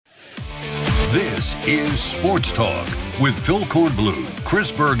This is Sports Talk with Phil Kornblut,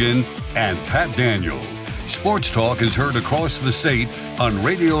 Chris Bergen, and Pat Daniel. Sports Talk is heard across the state on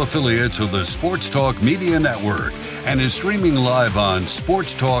radio affiliates of the Sports Talk Media Network and is streaming live on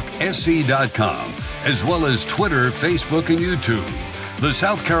sportstalksc.com, as well as Twitter, Facebook, and YouTube. The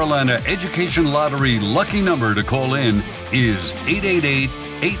South Carolina Education Lottery lucky number to call in is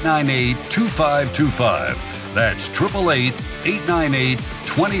 888-898-2525. That's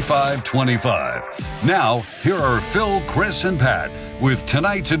 888-898-2525. Now, here are Phil, Chris, and Pat with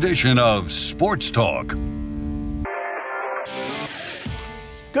tonight's edition of Sports Talk.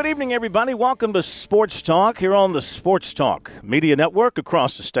 Good evening, everybody. Welcome to Sports Talk here on the Sports Talk Media Network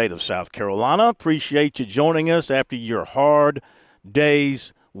across the state of South Carolina. Appreciate you joining us after your hard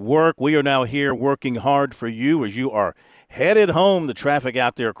day's work. We are now here working hard for you as you are headed home. The traffic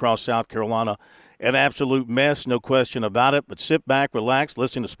out there across South Carolina, an absolute mess, no question about it. But sit back, relax,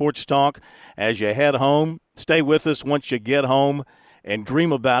 listen to Sports Talk as you head home. Stay with us once you get home and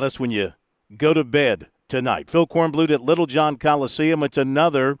dream about us when you go to bed tonight. Phil Kornblut at Littlejohn Coliseum. It's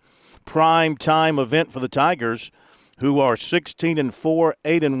another prime time event for the Tigers, who are 16-4,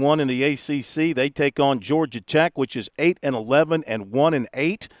 8-1 in the ACC. They take on Georgia Tech, which is 8-11 and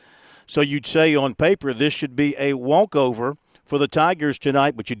 1-8. So you'd say on paper this should be a walkover for the Tigers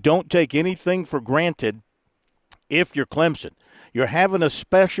tonight, but you don't take anything for granted if you're Clemson. You're having a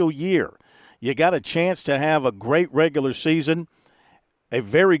special year. You got a chance to have a great regular season, a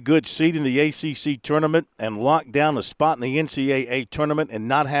very good seed in the ACC tournament, and lock down a spot in the NCAA tournament and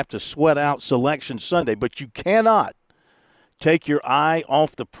not have to sweat out Selection Sunday. But you cannot take your eye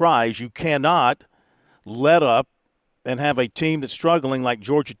off the prize. You cannot let up and have a team that's struggling like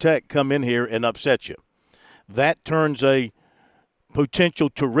Georgia Tech come in here and upset you. That turns a potential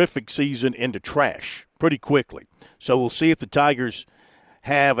terrific season into trash pretty quickly. So we'll see if the Tigers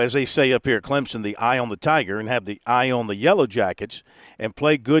have, as they say up here at Clemson, the eye on the Tiger and have the eye on the Yellow Jackets and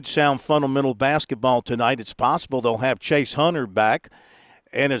play good, sound, fundamental basketball tonight. It's possible they'll have Chase Hunter back,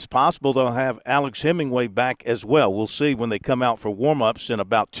 and it's possible they'll have Alex Hemingway back as well. We'll see when they come out for warm-ups in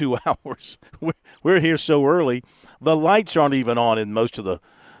about 2 hours. We're here so early, the lights aren't even on in most of the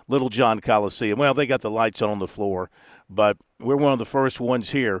Littlejohn Coliseum. Well, they got the lights on the floor, but we're one of the first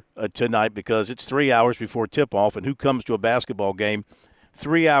ones here tonight because it's 3 hours before tip-off, and who comes to a basketball game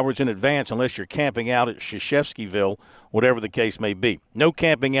 3 hours in advance unless you're camping out at Sheshevskyville, whatever the case may be. No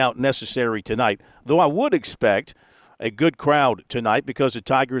camping out necessary tonight, though I would expect a good crowd tonight because the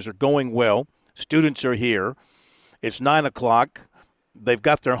Tigers are going well. Students are here. It's 9 o'clock. They've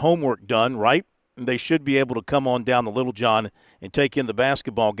got their homework done, right? They should be able to come on down to Littlejohn and take in the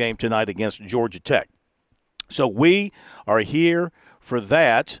basketball game tonight against Georgia Tech. So we are here for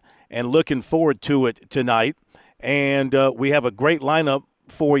that and looking forward to it tonight. And we have a great lineup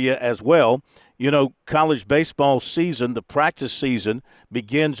for you as well. You know, college baseball season, the practice season,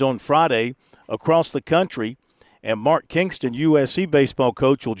 begins on Friday across the country. And Mark Kingston, USC baseball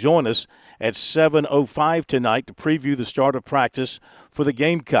coach, will join us at 7:05 tonight to preview the start of practice for the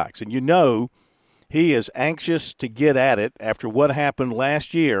Gamecocks. And you know he is anxious to get at it after what happened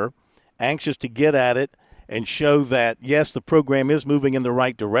last year, anxious to get at it and show that, yes, the program is moving in the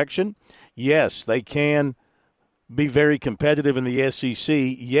right direction. Yes, they can be very competitive in the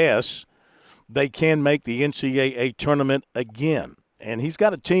SEC. Yes, they can make the NCAA tournament again. And he's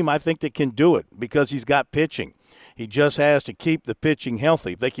got a team, I think, that can do it because he's got pitching. He just has to keep the pitching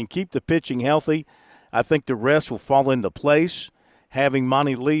healthy. If they can keep the pitching healthy, I think the rest will fall into place. Having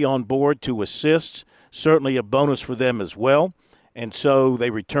Monty Lee on board to assist, certainly a bonus for them as well. And so they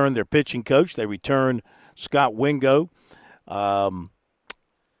return their pitching coach. They return Scott Wingo.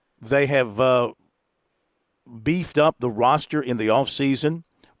 They have beefed up the roster in the offseason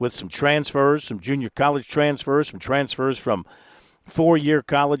with some transfers, some junior college transfers, some transfers from four-year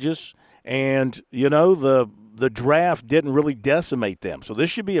colleges. And, you know, the draft didn't really decimate them. So this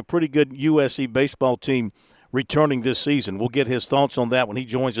should be a pretty good USC baseball team returning this season. We'll get his thoughts on that when he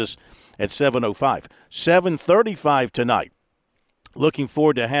joins us at 7:05. 7:35 tonight. Looking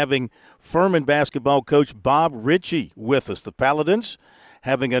forward to having Furman basketball coach Bob Ritchie with us. The Paladins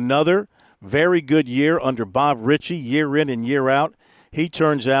having another very good year under Bob Ritchie, year in and year out. He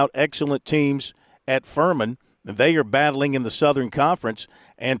turns out excellent teams at Furman. They are battling in the Southern Conference,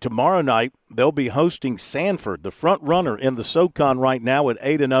 and tomorrow night they'll be hosting Sanford, the front runner in the SoCon right now at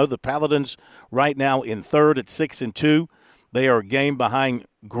 8-0. The Paladins right now in third at 6-2. They are a game behind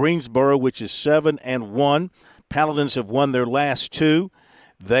Greensboro, which is 7-1. Paladins have won their last two.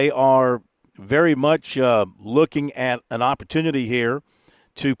 They are very much looking at an opportunity here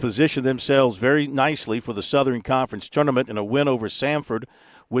to position themselves very nicely for the Southern Conference tournament, and a win over Sanford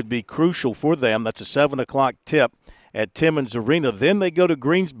would be crucial for them. That's a 7 o'clock tip at Timmons Arena. Then they go to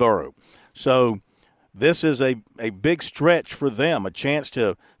Greensboro. So this is a big stretch for them, a chance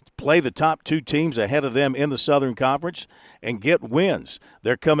to play the top two teams ahead of them in the Southern Conference and get wins.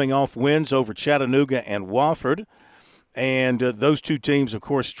 They're coming off wins over Chattanooga and Wofford, and those two teams, of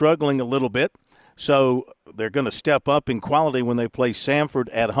course, struggling a little bit. So they're going to step up in quality when they play Samford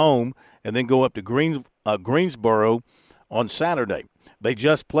at home and then go up to Greensboro on Saturday. They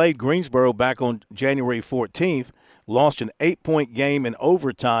just played Greensboro back on January 14th, lost an 8-point game in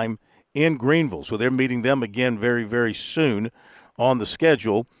overtime in Greenville. So they're meeting them again very, very soon on the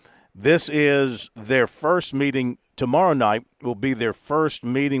schedule. This is their first meeting. Tomorrow night will be their first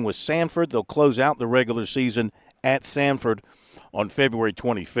meeting with Samford. They'll close out the regular season at Samford on February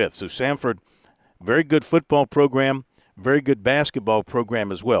 25th. So Samford, very good football program, very good basketball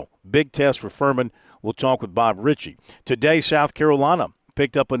program as well. Big test for Furman. We'll talk with Bob Ritchie. Today, South Carolina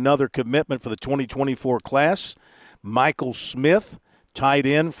picked up another commitment for the 2024 class. Michael Smith, tight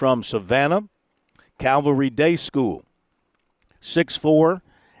end from Savannah, Calvary Day School, 6'4",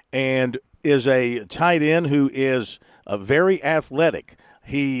 and is a tight end who is very athletic.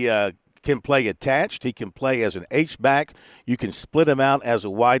 He can play attached. He can play as an H-back. You can split him out as a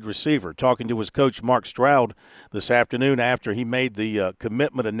wide receiver. Talking to his coach, Mark Stroud, this afternoon after he made the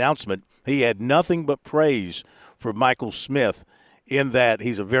commitment announcement, he had nothing but praise for Michael Smith in that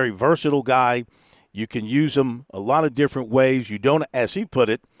he's a very versatile guy. You can use him a lot of different ways. You don't, as he put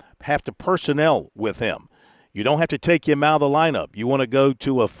it, have to personnel with him. You don't have to take him out of the lineup. You want to go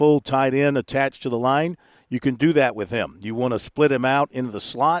to a full tight end attached to the line, you can do that with him. You want to split him out into the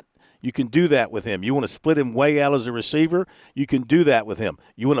slot, you can do that with him. You want to split him way out as a receiver, you can do that with him.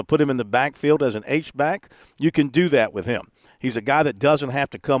 You want to put him in the backfield as an H-back, you can do that with him. He's a guy that doesn't have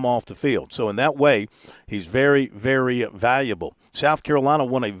to come off the field. So in that way, he's very, very valuable. South Carolina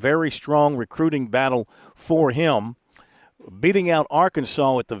won a very strong recruiting battle for him, beating out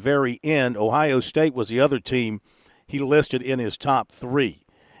Arkansas at the very end. Ohio State was the other team he listed in his top three.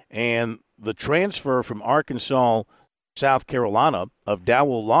 And the transfer from Arkansas, South Carolina, of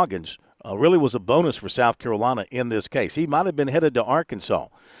Dowell Loggins really was a bonus for South Carolina in this case. He might have been headed to Arkansas,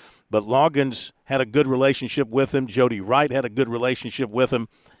 but Loggins had a good relationship with him. Jody Wright had a good relationship with him,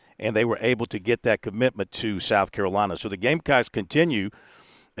 and they were able to get that commitment to South Carolina. So the Gamecocks continue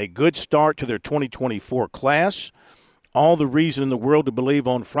a good start to their 2024 class. All the reason in the world to believe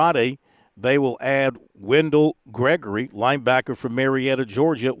on Friday they will add Wendell Gregory, linebacker from Marietta,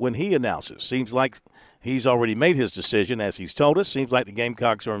 Georgia, when he announces. Seems like he's already made his decision, as he's told us. Seems like the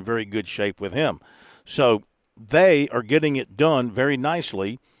Gamecocks are in very good shape with him. So they are getting it done very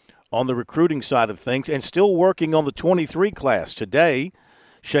nicely on the recruiting side of things and still working on the 23 class. Today,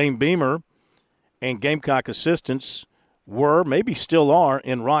 Shane Beamer and Gamecock assistants were, maybe still are,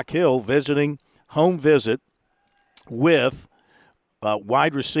 in Rock Hill visiting home visit with a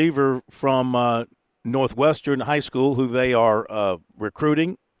wide receiver from Northwestern High School who they are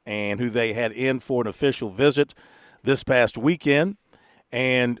recruiting and who they had in for an official visit this past weekend.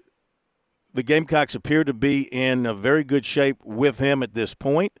 And the Gamecocks appear to be in a very good shape with him at this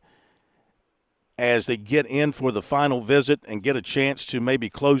point as they get in for the final visit and get a chance to maybe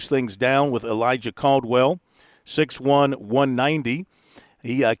close things down with Elijah Caldwell, 6'1", 190.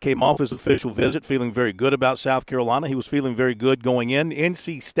 He came off his official visit feeling very good about South Carolina. He was feeling very good going in.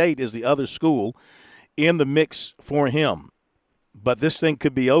 NC State is the other school in the mix for him. But this thing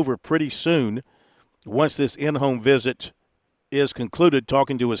could be over pretty soon once this in-home visit is concluded,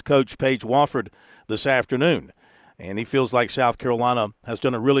 talking to his coach, Paige Wofford, this afternoon. And he feels like South Carolina has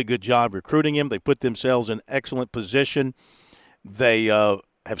done a really good job recruiting him. They put themselves in excellent position. They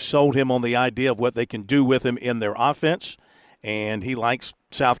have sold him on the idea of what they can do with him in their offense. And he likes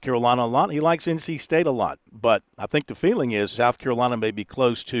South Carolina a lot. He likes NC State a lot. But I think the feeling is South Carolina may be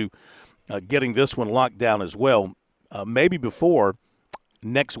close to getting this one locked down as well, maybe before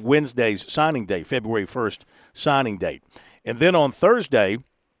next Wednesday's signing day, February 1st signing date. And then on Thursday,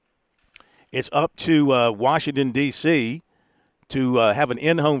 it's up to Washington, D.C. to have an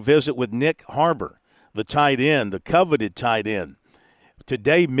in-home visit with Nick Harbor, the tight end, the coveted tight end.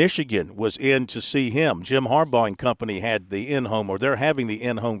 Today, Michigan was in to see him. Jim Harbaugh and company had the in-home, or they're having the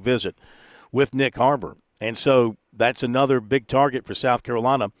in-home visit with Nick Harbor. And so that's another big target for South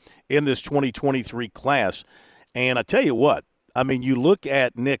Carolina in this 2023 class. And I tell you what, I mean, you look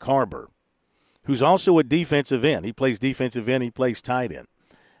at Nick Harbor, who's also a defensive end. He plays defensive end. He plays tight end.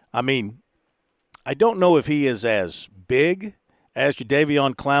 I mean, I don't know if he is as big as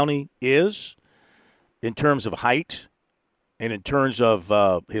Jadeveon Clowney is in terms of height and in terms of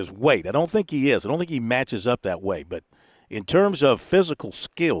his weight. I don't think he is. I don't think he matches up that way. But in terms of physical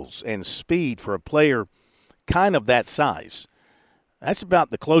skills and speed for a player kind of that size, that's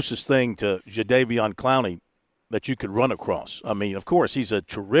about the closest thing to Jadeveon Clowney that you could run across. I mean, of course, he's a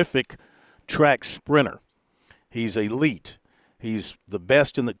terrific track sprinter. He's elite. He's the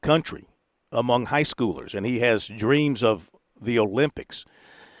best in the country among high schoolers, and he has dreams of the Olympics.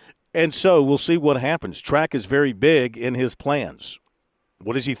 And so we'll see what happens. Track is very big in his plans.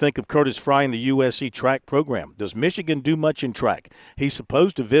 What does he think of Curtis Fry in the USC track program? Does Michigan do much in track? He's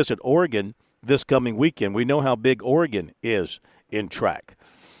supposed to visit Oregon this coming weekend. We know how big Oregon is in track.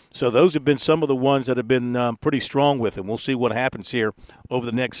 So those have been some of the ones that have been pretty strong with him. We'll see what happens here over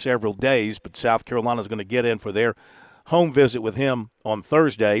the next several days, but South Carolina is going to get in for their home visit with him on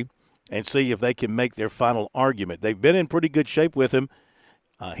Thursday and see if they can make their final argument. They've been in pretty good shape with him.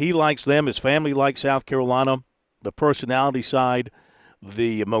 He likes them. His family likes South Carolina. The personality side,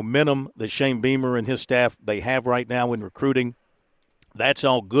 the momentum that Shane Beamer and his staff they have right now in recruiting, that's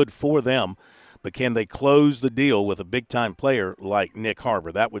all good for them. But can they close the deal with a big-time player like Nick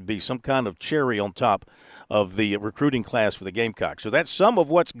Harbor? That would be some kind of cherry on top of the recruiting class for the Gamecocks. So that's some of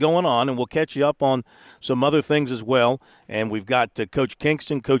what's going on, and we'll catch you up on some other things as well. And we've got Coach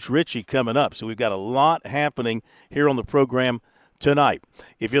Kingston, Coach Ritchie coming up. So we've got a lot happening here on the program tonight.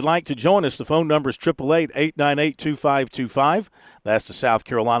 If you'd like to join us, the phone number is 888-898-2525. That's the South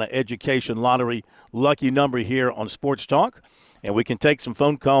Carolina Education Lottery lucky number here on Sports Talk. And we can take some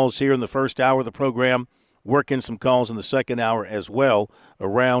phone calls here in the first hour of the program, work in some calls in the second hour as well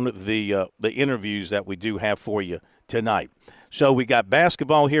around the interviews that we do have for you tonight. So we got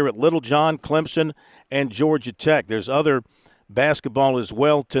basketball here at Littlejohn, Clemson, and Georgia Tech. There's other basketball as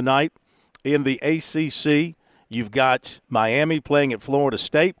well tonight. In the ACC, you've got Miami playing at Florida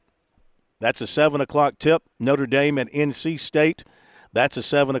State. That's a 7 o'clock tip. Notre Dame and NC State. That's a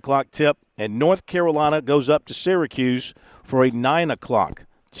 7 o'clock tip. And North Carolina goes up to Syracuse for a 9 o'clock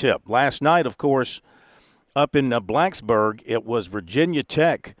tip. Last night, of course, up in Blacksburg, it was Virginia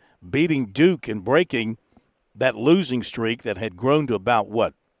Tech beating Duke and breaking that losing streak that had grown to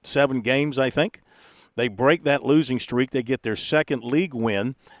about, 7 games, I think. They break that losing streak. They get their second league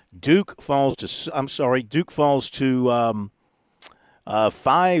win. Duke falls to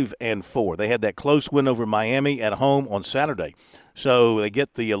 5-4. They had that close win over Miami at home on Saturday. So they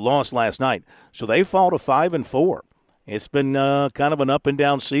get the loss last night. So they fall to 5-4. It's been kind of an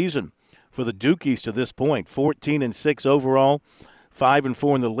up-and-down season for the Dukies to this point. 14-6 overall,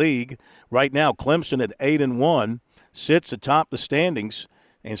 5-4 in the league. Right now, Clemson at 8-1 sits atop the standings,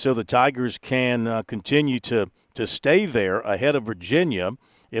 and so the Tigers can continue to stay there ahead of Virginia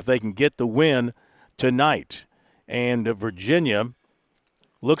if they can get the win tonight. And Virginia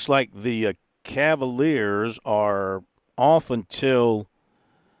looks like the Cavaliers are off until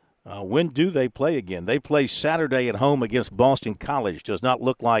when do they play again? They play Saturday at home against Boston College. Does not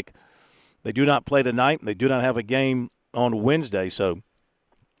look like they do not play tonight. They do not have a game on Wednesday, so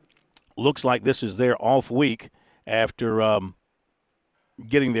looks like this is their off week after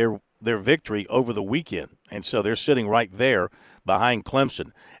getting their victory over the weekend. And so they're sitting right there behind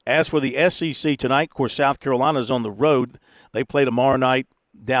Clemson. As for the SEC tonight, of course, South Carolina's on the road. They play tomorrow night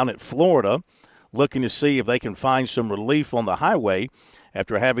down at Florida, looking to see if they can find some relief on the highway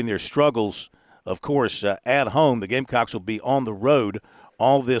after having their struggles, of course, at home. The Gamecocks will be on the road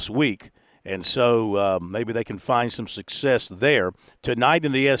all this week, and so maybe they can find some success there. Tonight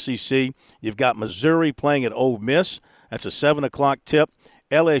in the SEC, you've got Missouri playing at Ole Miss. That's a 7 o'clock tip.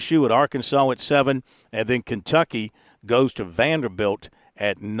 LSU at Arkansas at 7, and then Kentucky goes to Vanderbilt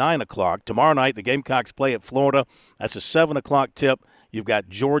at 9 o'clock. Tomorrow night, the Gamecocks play at Florida. That's a 7 o'clock tip. You've got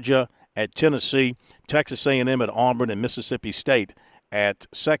Georgia at Tennessee, Texas A&M at Auburn, and Mississippi State at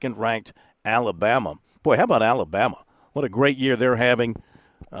second-ranked Alabama. Boy, how about Alabama? What a great year they're having.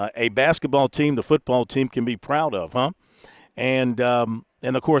 A basketball team the football team can be proud of, huh? And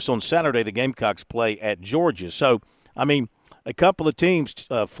of course, on Saturday, the Gamecocks play at Georgia. So, I mean, a couple of teams,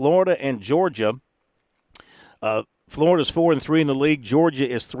 Florida and Georgia. Florida's 4-3 in the league. Georgia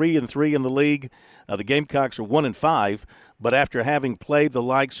is 3-3 in the league. The Gamecocks are 1-5. But after having played the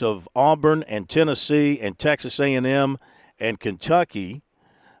likes of Auburn and Tennessee and Texas A&M and Kentucky,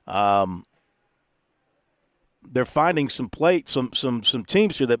 they're finding some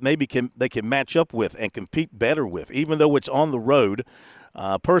teams here that maybe they can match up with and compete better with, even though it's on the road.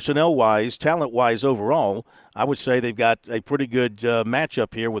 Personnel-wise, talent-wise overall, I would say they've got a pretty good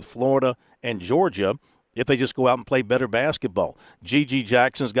matchup here with Florida and Georgia. if they just go out and play better basketball. G.G.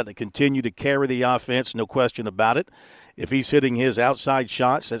 Jackson's got to continue to carry the offense, no question about it. If he's hitting his outside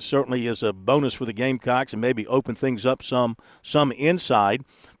shots, that certainly is a bonus for the Gamecocks and maybe open things up some inside.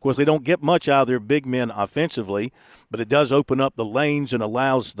 Of course, they don't get much out of their big men offensively, but it does open up the lanes and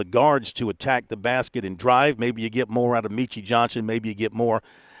allows the guards to attack the basket and drive. Maybe you get more out of Meechie Johnson. Maybe you get more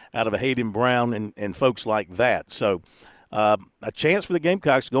out of a Hayden Brown and folks like that. So a chance for the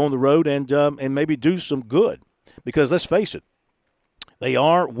Gamecocks to go on the road and maybe do some good. Because let's face it, they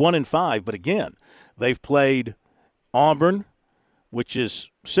are 1-5, but again, they've played Auburn, which is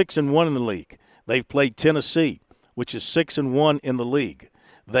 6-1 in the league. They've played Tennessee, which is 6-1 in the league.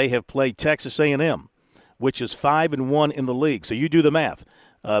 They have played Texas A&M, which is 5-1 in the league. So you do the math.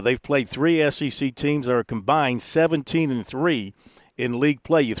 They've played 3 SEC teams that are combined 17-3 in league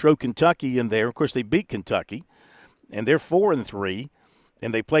play. You throw Kentucky in there. Of course, they beat Kentucky, and they're 4-3.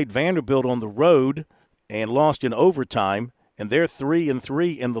 And they played Vanderbilt on the road and lost in overtime, and they're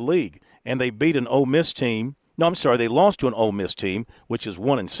 3-3 in the league. And they beat an Ole Miss team. No, I'm sorry, they lost to an Ole Miss team, which is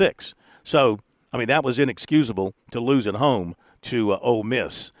 1-6. So, I mean, that was inexcusable to lose at home to Ole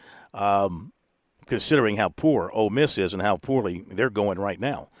Miss, considering how poor Ole Miss is and how poorly they're going right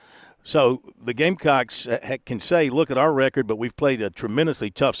now. So the Gamecocks can say, look at our record, but we've played a tremendously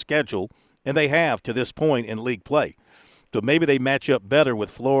tough schedule, and they have to this point in league play. So maybe they match up better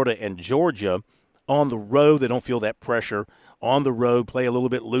with Florida and Georgia on the road. They don't feel that pressure on the road, play a little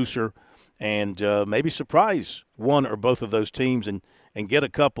bit looser, and maybe surprise one or both of those teams and get a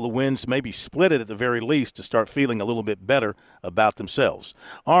couple of wins, maybe split it at the very least to start feeling a little bit better about themselves.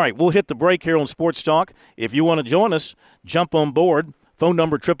 All right, we'll hit the break here on Sports Talk. If you want to join us, jump on board. Phone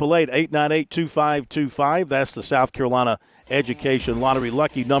number 888-898-2525. That's the South Carolina Education Lottery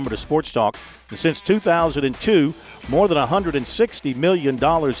lucky number to Sports Talk. And since 2002, more than $160 million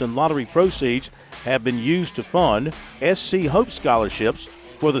in lottery proceeds have been used to fund SC Hope scholarships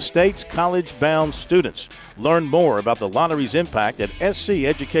for the state's college-bound students. Learn more about the lottery's impact at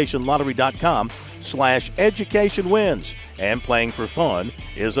sceducationlottery.com/educationwins. And playing for fun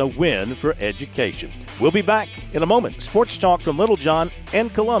is a win for education. We'll be back in a moment. Sports Talk from Littlejohn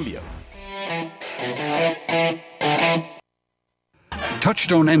and Columbia.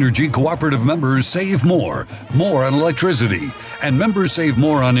 Touchstone Energy Cooperative members save more on electricity, and members save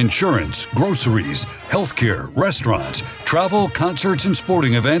more on insurance, groceries, healthcare, restaurants, travel, concerts, and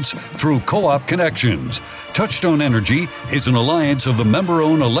sporting events through Co-op Connections. Touchstone Energy is an alliance of the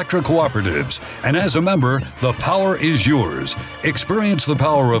member-owned electric cooperatives, and as a member, the power is yours. Experience the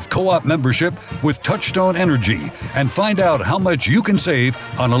power of Co-op membership with Touchstone Energy and find out how much you can save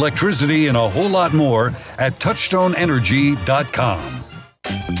on electricity and a whole lot more at touchstoneenergy.com.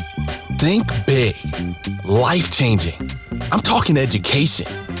 Think big. Life-changing. I'm talking education.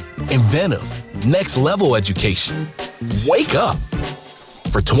 Inventive. Next-level education. Wake up.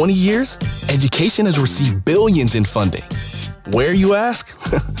 For 20 years, education has received billions in funding. Where, you ask?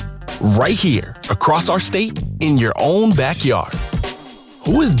 Right here, across our state, in your own backyard.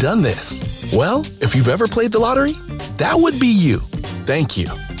 Who has done this? Well, if you've ever played the lottery, that would be you. Thank you.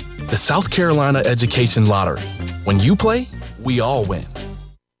 The South Carolina Education Lottery. When you play, we all win.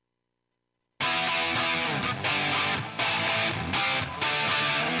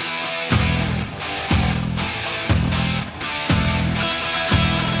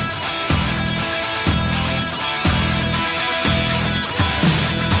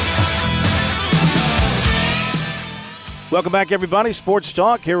 Welcome back, everybody. Sports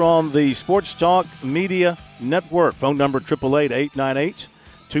Talk here on the Sports Talk Media Network. Phone number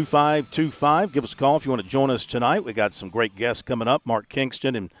 888-898-2525. Give us a call if you want to join us tonight. We got some great guests coming up, Mark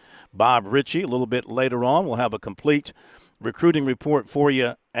Kingston and Bob Ritchie. A little bit later on, we'll have a complete recruiting report for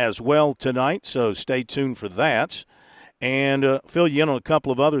you as well tonight, so stay tuned for that. And fill you in on a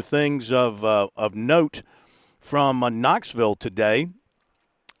couple of other things of note from Knoxville today.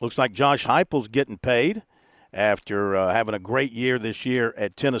 Looks like Josh Heupel's getting paid after having a great year this year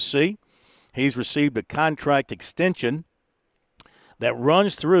at Tennessee. He's received a contract extension that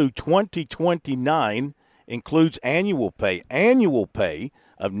runs through 2029, includes annual pay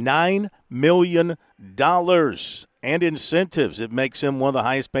of $9 million and incentives. It makes him one of the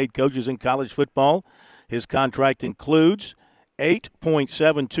highest paid coaches in college football. His contract includes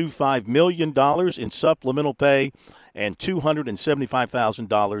 $8.725 million in supplemental pay and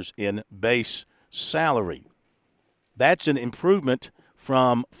 $275,000 in base salary. That's an improvement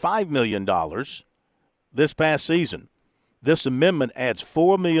from $5 million this past season. This amendment adds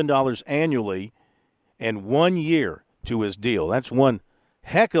 $4 million annually and 1 year to his deal. That's one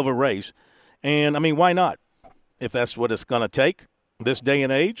heck of a raise. And, I mean, why not? If that's what it's going to take this day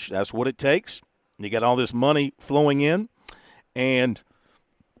and age, that's what it takes. You got all this money flowing in, and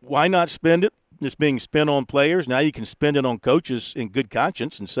why not spend it? It's being spent on players. Now you can spend it on coaches in good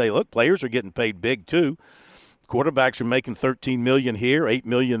conscience and say, look, players are getting paid big too. Quarterbacks are making $13 million here, $8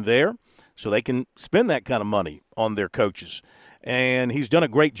 million there, so they can spend that kind of money on their coaches. And he's done a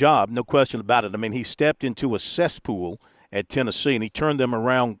great job, no question about it. I mean, he stepped into a cesspool at Tennessee, and he turned them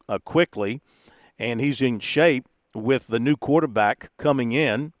around quickly, and he's in shape with the new quarterback coming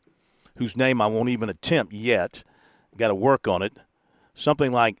in, whose name I won't even attempt yet. Got to work on it.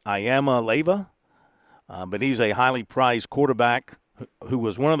 Something like Ayama Leva, but he's a highly prized quarterback who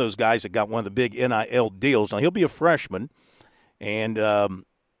was one of those guys that got one of the big NIL deals. Now, he'll be a freshman. And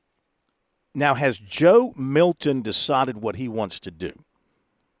now, has Joe Milton decided what he wants to do?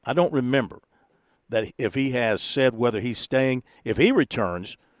 I don't remember that if he has said whether he's staying. If he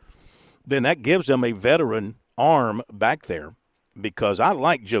returns, then that gives them a veteran arm back there, because I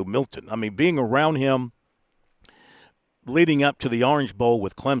like Joe Milton. I mean, being around him leading up to the Orange Bowl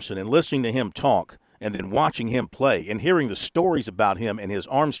with Clemson and listening to him talk and then watching him play and hearing the stories about him and his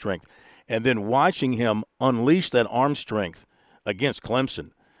arm strength and then watching him unleash that arm strength against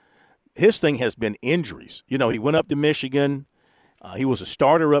Clemson. His thing has been injuries. You know, he went up to Michigan. He was a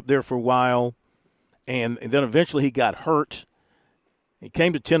starter up there for a while, and then eventually he got hurt. He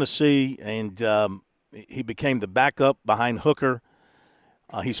came to Tennessee, and he became the backup behind Hooker.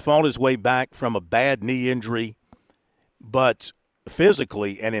 He's fought his way back from a bad knee injury, but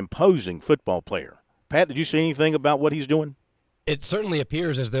physically an imposing football player. Pat, did you see anything about what he's doing? It certainly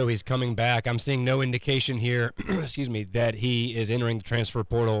appears as though he's coming back. I'm seeing no indication here, that he is entering the transfer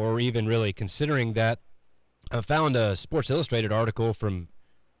portal or even really considering that. I found a Sports Illustrated article from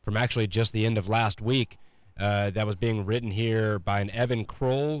actually just the end of last week that was being written here by an Evan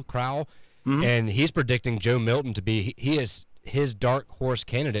Crowell, and he's predicting Joe Milton to be he is his dark horse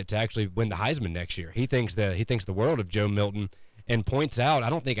candidate to actually win the Heisman next year. He thinks the world of Joe Milton, and points out, I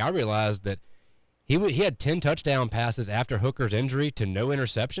don't think I realized that he had 10 touchdown passes after Hooker's injury to no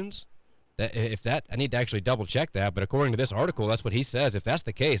interceptions. I need to actually double check that, but according to this article, that's what he says. If that's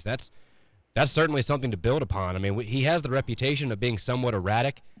the case, that's certainly something to build upon. I mean, he has the reputation of being somewhat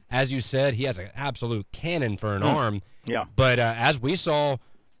erratic. As you said, he has an absolute cannon for an arm. Yeah. But as we saw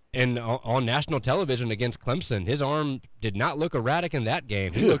on national television against Clemson, his arm did not look erratic in that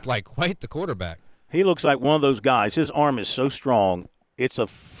game. He looked like quite the quarterback. He looks like one of those guys. His arm is so strong, it's a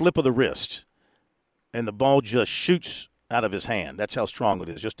flip of the wrist, and the ball just shoots out of his hand. That's how strong it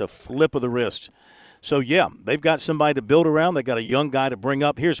is, just a flip of the wrist. So, yeah, they've got somebody to build around. They've got a young guy to bring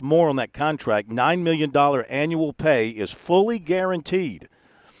up. Here's more on that contract. $9 million annual pay is fully guaranteed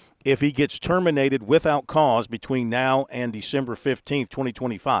if he gets terminated without cause between now and December 15th,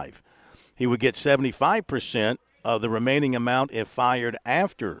 2025. He would get 75% of the remaining amount if fired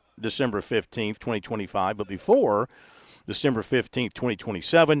after December 15th, 2025, but before December 15th,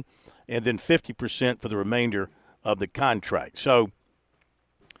 2027, and then 50% for the remainder of the contract. So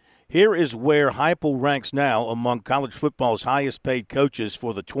here is where Heupel ranks now among college football's highest-paid coaches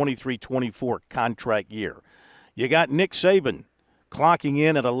for the 23-24 contract year. You got Nick Saban clocking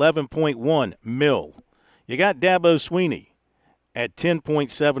in at $11.1 million. You got Dabo Swinney at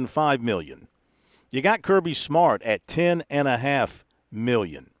 $10.75 million. You got Kirby Smart at $10.5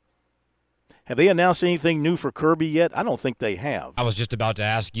 million. Have they announced anything new for Kirby yet? I don't think they have. I was just about to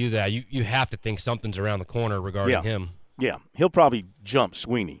ask you that. You have to think something's around the corner regarding him. Yeah, he'll probably jump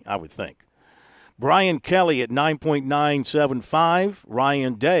Swinney, I would think. Brian Kelly at $9.975.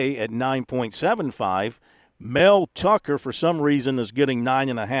 Ryan Day at $9.75. Mel Tucker, for some reason, is getting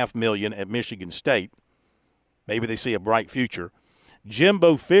 $9.5 million at Michigan State. Maybe they see a bright future.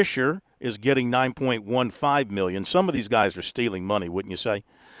 Jimbo Fisher is getting $9.15 million. Some of these guys are stealing money, wouldn't you say?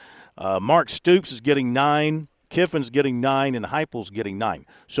 Mark Stoops is getting $9 million. Kiffin's getting $9 million, and Heupel's getting $9 million.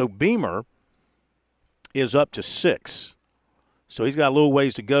 So Beamer is up to $6 million. So he's got a little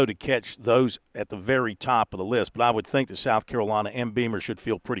ways to go to catch those at the very top of the list. But I would think that South Carolina and Beamer should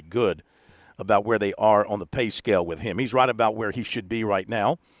feel pretty good about where they are on the pay scale with him. He's right about where he should be right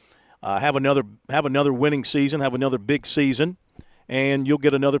now. Have another winning season, have another big season, and you'll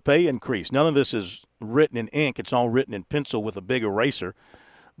get another pay increase. None of this is written in ink. It's all written in pencil with a big eraser.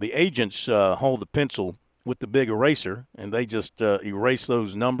 The agents hold the pencil with the big eraser, and they just erase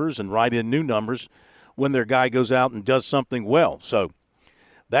those numbers and write in new numbers when their guy goes out and does something well. So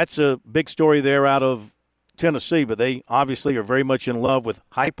that's a big story there out of Tennessee, but they obviously are very much in love with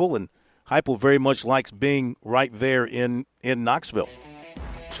Heupel, and Heupel very much likes being right there in Knoxville.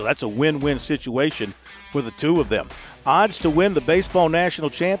 So that's a win-win situation for the two of them. Odds to win the Baseball National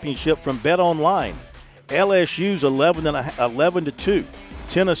Championship from BetOnline. LSU's 11-2.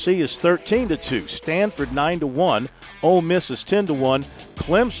 Tennessee is 13-2. Stanford 9-1. Ole Miss is 10-1.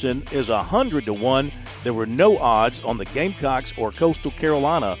 Clemson is 100-1. There were no odds on the Gamecocks or Coastal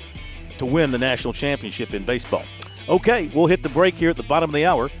Carolina to win the national championship in baseball. Okay, we'll hit the break here at the bottom of the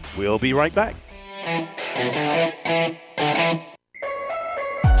hour. We'll be right back.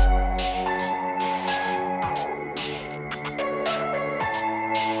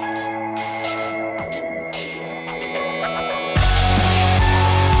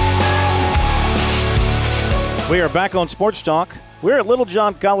 We are back on Sports Talk. We're at Little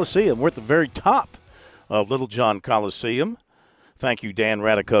John Coliseum. We're at the very top of Little John Coliseum. Thank you, Dan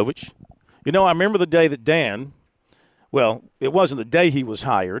Radakovich. You know, I remember the day that Dan, well, it wasn't the day he was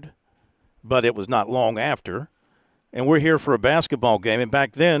hired, but it was not long after, and we're here for a basketball game. And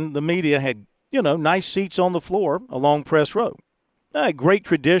back then, the media had, nice seats on the floor along press row. A great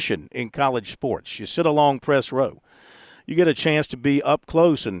tradition in college sports. You sit along press row. You get a chance to be up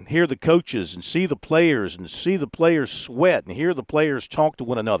close and hear the coaches and see the players sweat and hear the players talk to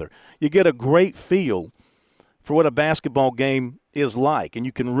one another. You get a great feel for what a basketball game is like, and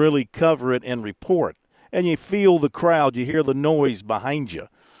you can really cover it and report. And you feel the crowd. You hear the noise behind you.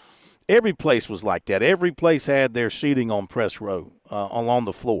 Every place was like that. Every place had their seating on press row along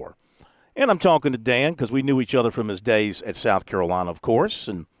the floor. And I'm talking to Dan because we knew each other from his days at South Carolina, of course,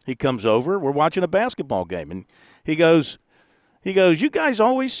 and he comes over. We're watching a basketball game, and he goes, you guys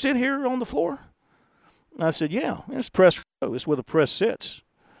always sit here on the floor? And I said, yeah, it's press row. It's where the press sits.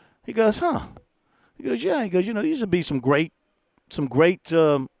 He goes, huh? He goes, yeah. He goes, these would be some great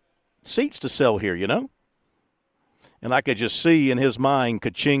seats to sell here, And I could just see in his mind,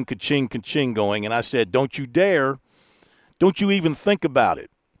 ka-ching, ka-ching, ka-ching going. And I said, don't you dare. Don't you even think about it.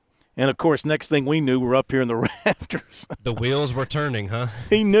 And, of course, next thing we knew, we're up here in the rafters. The wheels were turning, huh?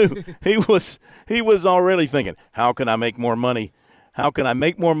 He knew. He was already thinking, how can I make more money? How can I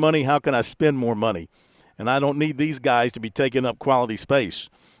make more money? How can I spend more money? And I don't need these guys to be taking up quality space.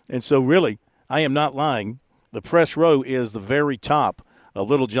 And so, really, I am not lying. The press row is the very top of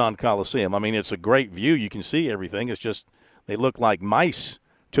Little John Coliseum. I mean, it's a great view. You can see everything. It's just they look like mice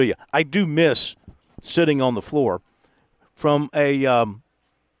to you. I do miss sitting on the floor from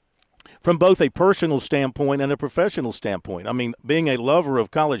both a personal standpoint and a professional standpoint. I mean, being a lover of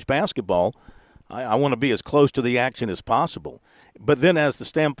college basketball, I want to be as close to the action as possible. But then as the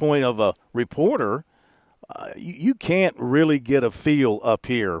standpoint of a reporter, you can't really get a feel up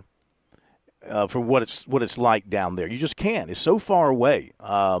here for what it's like down there. You just can't. It's so far away.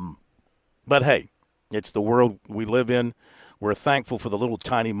 But, hey, it's the world we live in. We're thankful for the little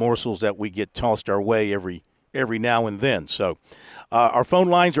tiny morsels that we get tossed our way every now and then. So our phone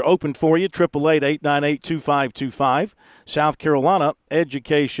lines are open for you, 888-898-2525. South Carolina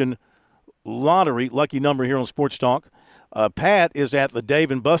Education Lottery, lucky number here on Sports Talk. Pat is at the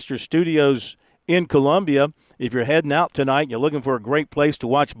Dave & Buster's Studios in Columbia. If you're heading out tonight and you're looking for a great place to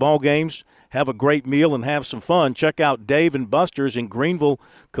watch ball games, have a great meal, and have some fun, check out Dave & Buster's in Greenville,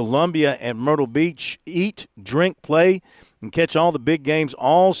 Columbia, and Myrtle Beach. Eat, drink, play, and catch all the big games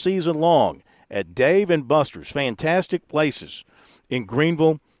all season long at Dave & Buster's. Fantastic places in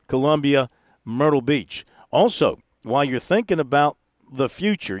Greenville, Columbia, Myrtle Beach. Also, while you're thinking about the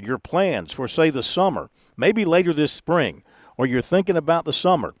future, your plans for, say, the summer, maybe later this spring, or you're thinking about the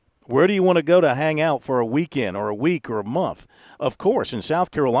summer, where do you want to go to hang out for a weekend or a week or a month? Of course, in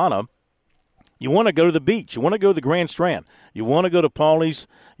South Carolina, you want to go to the beach. You want to go to the Grand Strand. You want to go to Pawleys.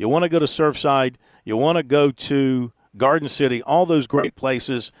 You want to go to Surfside. You want to go to Garden City, all those great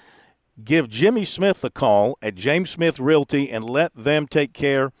places. Give Jimmy Smith a call at James Smith Realty and let them take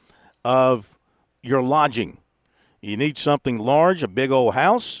care of your lodging. You need something large, a big old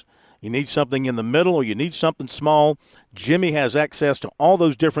house. You need something in the middle, or you need something small. Jimmy has access to all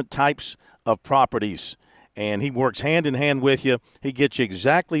those different types of properties, and he works hand in hand with you. He gets you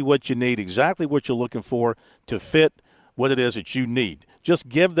exactly what you need, exactly what you're looking for to fit what it is that you need. Just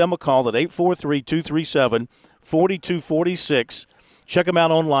give them a call at 843-237-4246. Check them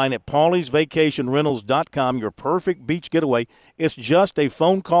out online at PawleysVacationRentals.com. Your perfect beach getaway. It's just a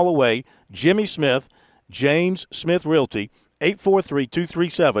phone call away. Jimmy Smith, James Smith Realty,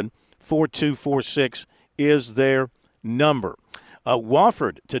 843-237-4246 is their number.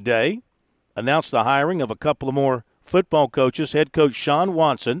 Wofford today announced the hiring of a couple of more football coaches. Head coach Sean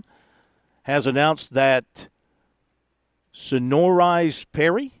Watson has announced that Sonorise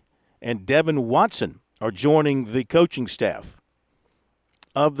Perry and Devin Watson are joining the coaching staff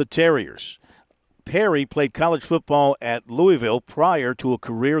of the Terriers. Perry played college football at Louisville prior to a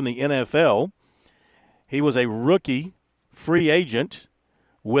career in the NFL. He was a rookie free agent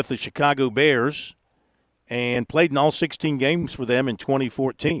with the Chicago Bears and played in all 16 games for them in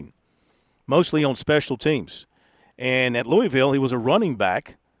 2014, mostly on special teams. And at Louisville, he was a running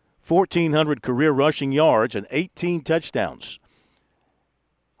back, 1,400 career rushing yards and 18 touchdowns.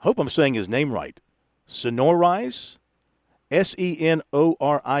 Hope I'm saying his name right. Senorise,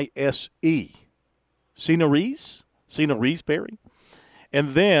 Senorise. Senorise Perry. And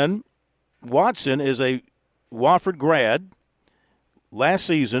then Watson is a Wofford grad. Last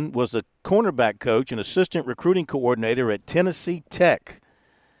season was the cornerback coach and assistant recruiting coordinator at Tennessee Tech.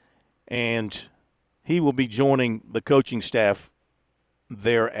 And he will be joining the coaching staff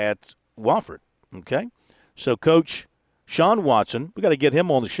there at Wofford. Okay? So Coach Sean Watson, we got to get him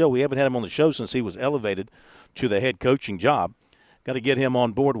on the show. We haven't had him on the show since he was elevated to the head coaching job. Got to get him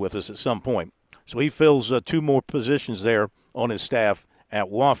on board with us at some point. So he fills 2 more positions there on his staff at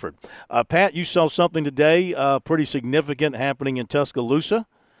Wofford. Pat, you saw something today pretty significant happening in Tuscaloosa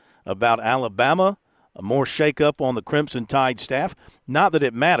about Alabama, more shakeup on the Crimson Tide staff. Not that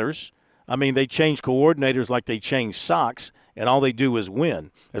it matters. I mean, they change coordinators like they change socks, and all they do is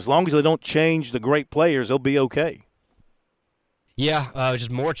win. As long as they don't change the great players, they'll be okay. Yeah,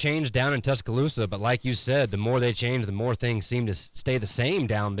 just more change down in Tuscaloosa. But like you said, the more they change, the more things seem to stay the same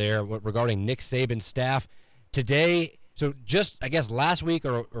down there regarding Nick Saban's staff. Today, so just, I guess, last week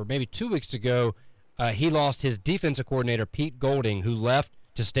or maybe 2 weeks ago, he lost his defensive coordinator, Pete Golding, who left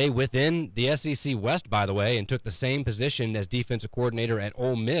to stay within the SEC West, by the way, and took the same position as defensive coordinator at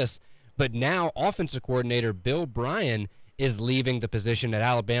Ole Miss. But now offensive coordinator Bill Bryan is leaving the position at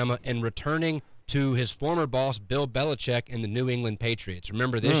Alabama and returning to his former boss, Bill Belichick, and the New England Patriots.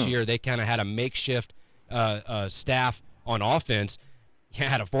 Remember, this year they kind of had a makeshift staff on offense. You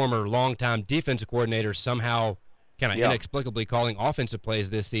had a former longtime defensive coordinator somehow kind of inexplicably calling offensive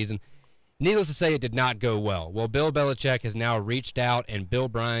plays this season. Needless to say, it did not go well. Well, Bill Belichick has now reached out, and Bill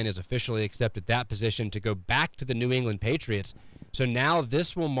Bryan has officially accepted that position to go back to the New England Patriots. So now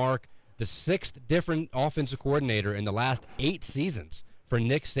this will mark the 6th different offensive coordinator in the last 8 seasons for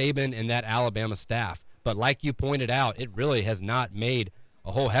Nick Saban and that Alabama staff. But like you pointed out, it really has not made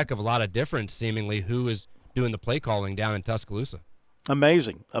a whole heck of a lot of difference, seemingly, who is doing the play calling down in Tuscaloosa.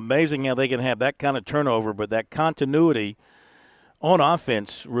 Amazing how they can have that kind of turnover, but that continuity on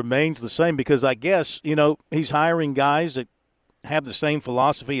offense remains the same because I guess, he's hiring guys that have the same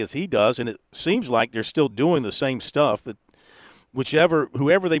philosophy as he does, and it seems like they're still doing the same stuff. That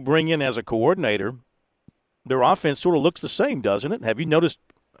whoever they bring in as a coordinator, their offense sort of looks the same, doesn't it? Have you noticed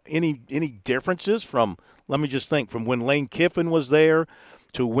any differences from, let me just think, from when Lane Kiffin was there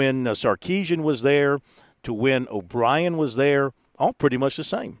to when Sarkisian was there to when O'Brien was there? All pretty much the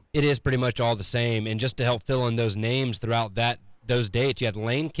same. It is pretty much all the same. And just to help fill in those names throughout those dates, you had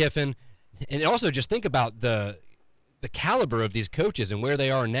Lane Kiffin. And also just think about the caliber of these coaches and where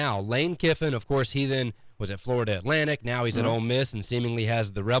they are now. Lane Kiffin, of course, he then was at Florida Atlantic. Now he's at Ole Miss and seemingly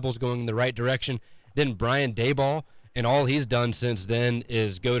has the Rebels going in the right direction. Then Brian Daboll, and all he's done since then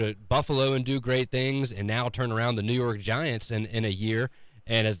is go to Buffalo and do great things and now turn around the New York Giants in a year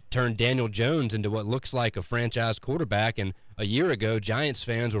and has turned Daniel Jones into what looks like a franchise quarterback. And a year ago, Giants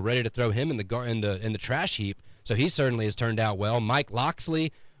fans were ready to throw him in the trash heap. So he certainly has turned out well. Mike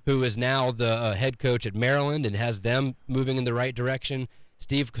Locksley, who is now the head coach at Maryland and has them moving in the right direction.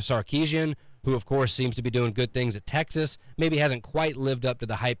 Steve Sarkisian, who, of course, seems to be doing good things at Texas. Maybe hasn't quite lived up to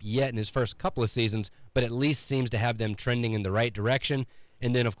the hype yet in his first couple of seasons, but at least seems to have them trending in the right direction.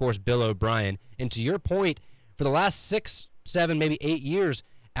 And then, of course, Bill O'Brien. And to your point, for the last 6, 7, maybe 8 years,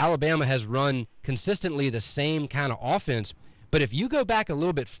 Alabama has run consistently the same kind of offense. But if you go back a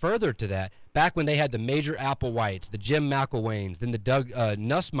little bit further to that, back when they had the Major Applewhites, the Jim McElwains, then the Doug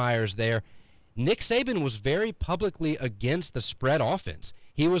Nussmeyers there, Nick Saban was very publicly against the spread offense.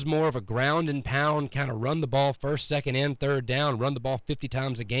 He was more of a ground and pound, kind of run the ball first, second, and third down, run the ball 50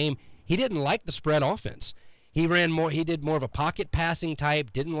 times a game. He didn't like the spread offense. He did more of a pocket passing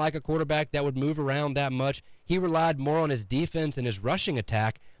type, didn't like a quarterback that would move around that much. He relied more on his defense and his rushing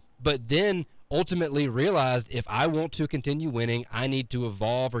attack, but then ultimately realized if I want to continue winning, I need to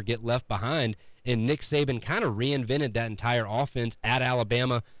evolve or get left behind. And Nick Saban kind of reinvented that entire offense at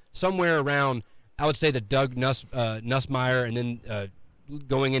Alabama somewhere around, I would say, the Doug Nussmeier, and then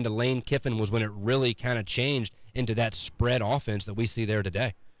going into Lane Kiffin was when it really kind of changed into that spread offense that we see there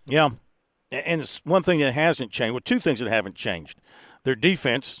today. Yeah, and it's one thing that hasn't changed. Well, two things that haven't changed. Their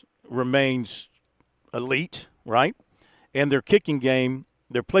defense remains elite, right? And their kicking game,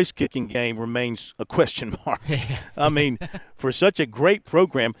 their place kicking game remains a question mark. I mean, for such a great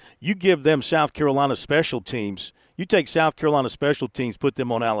program, you give them South Carolina special teams. You take South Carolina special teams, put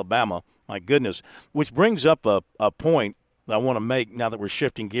them on Alabama, my goodness, which brings up a point that I want to make now that we're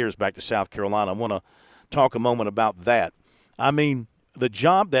shifting gears back to South Carolina. I want to talk a moment about that. I mean, the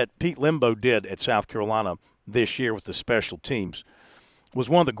job that Pete Lembo did at South Carolina this year with the special teams was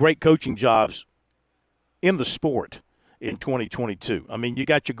one of the great coaching jobs in the sport in 2022. I mean, you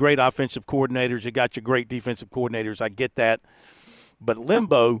got your great offensive coordinators, you got your great defensive coordinators. I get that. But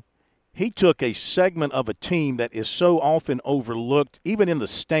Lembo, he took a segment of a team that is so often overlooked, even in the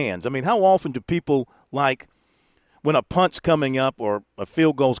stands. I mean, how often do people, like, when a punt's coming up or a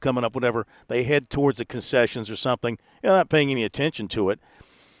field goal's coming up, whatever, they head towards the concessions or something, you're not paying any attention to it.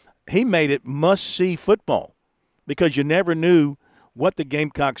 He made it must-see football because you never knew what the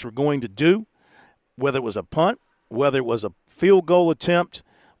Gamecocks were going to do, whether it was a punt, whether it was a field goal attempt,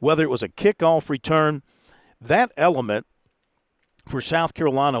 whether it was a kickoff return. That element for South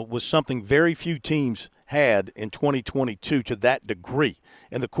Carolina was something very few teams had in 2022 to that degree.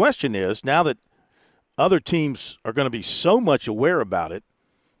 And the question is, now that other teams are going to be so much aware about it,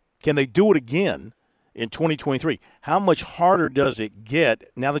 can they do it again in 2023? How much harder does it get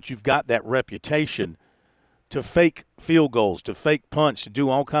now that you've got that reputation to fake field goals, to fake punts, to do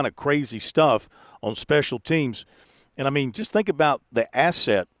all kind of crazy stuff on special teams? And, I mean, just think about the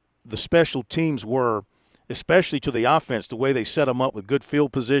asset the special teams were, especially to the offense, the way they set them up with good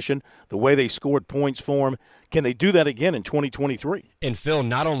field position, the way they scored points for them. Can they do that again in 2023? And, Phil,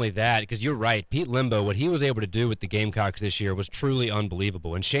 not only that, because you're right, Pete Lembo, what he was able to do with the Gamecocks this year was truly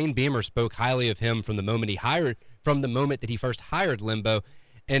unbelievable. And Shane Beamer spoke highly of him from the moment that he first hired Lembo.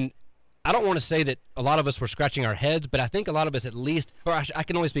 And I don't want to say that a lot of us were scratching our heads, but I think a lot of us at least, or I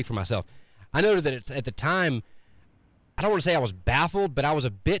can only speak for myself. I know that it's, at the time, I don't want to say I was baffled, but I was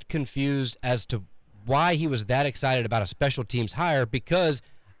a bit confused as to why he was that excited about a special teams hire, because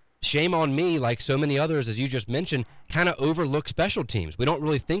shame on me, like so many others, as you just mentioned, kind of overlook special teams. We don't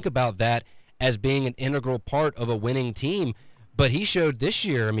really think about that as being an integral part of a winning team, but he showed this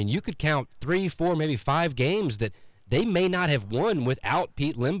year, I mean, you could count 3, 4, maybe 5 games that they may not have won without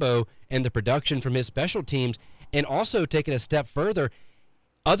Pete Lembo and the production from his special teams. And also, take it a step further,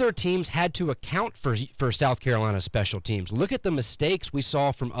 other teams had to account for South Carolina's special teams. Look at the mistakes we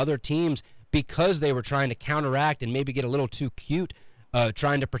saw from other teams because they were trying to counteract and maybe get a little too cute,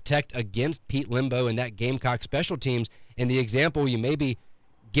 trying to protect against Pete Lembo and that Gamecock special teams. And the example, you may be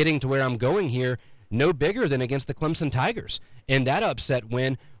getting to where I'm going here, no bigger than against the Clemson Tigers. And that upset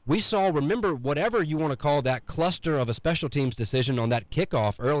win, we saw, remember, whatever you want to call that cluster of a special teams decision on that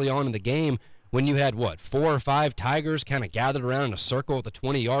kickoff early on in the game, when you had, 4 or 5 Tigers kind of gathered around in a circle at the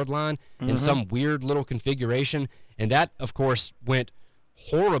 20-yard line in some weird little configuration. And that, of course, went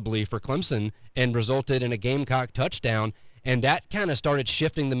horribly for Clemson and resulted in a Gamecock touchdown. And that kind of started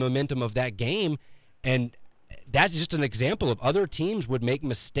shifting the momentum of that game. And that's just an example of other teams would make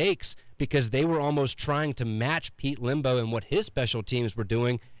mistakes because they were almost trying to match Pete Lembo and what his special teams were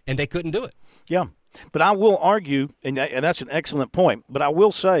doing, and they couldn't do it. Yeah, but I will argue, and that's an excellent point, but I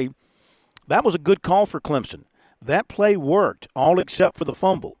will say that was a good call for Clemson. That play worked, all except for the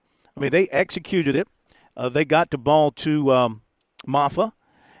fumble. I mean, they executed it. They got the ball to Maffa,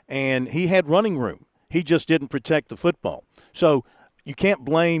 and he had running room. He just didn't protect the football. So you can't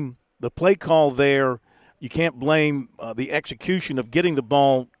blame the play call there. You can't blame the execution of getting the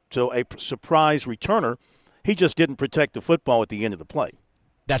ball to a surprise returner. He just didn't protect the football at the end of the play.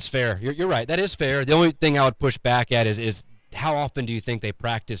 That's fair. You're right. That is fair. The only thing I would push back at is how often do you think they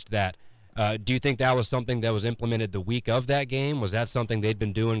practiced that? Do you think that was something that was implemented the week of that game? Was that something they'd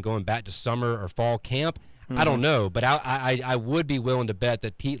been doing going back to summer or fall camp? I don't know, but I would be willing to bet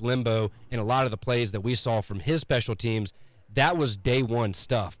that Pete Lembo and a lot of the plays that we saw from his special teams, that was day one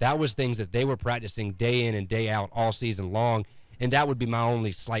stuff. That was things that they were practicing day in and day out all season long, and that would be my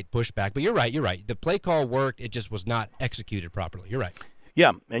only slight pushback. But you're right. The play call worked. It just was not executed properly. You're right.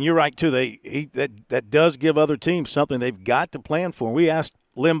 Yeah, and you're right, too. That does give other teams something they've got to plan for. We asked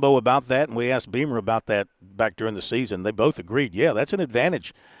Lembo about that, and we asked Beamer about that back during the season. They both agreed, yeah, that's an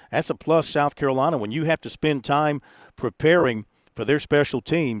advantage. That's a plus, South Carolina, when you have to spend time preparing for their special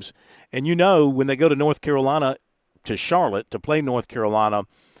teams. And when they go to North Carolina, to Charlotte, to play North Carolina,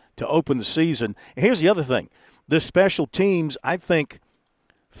 to open the season. And here's the other thing. This special teams, I think,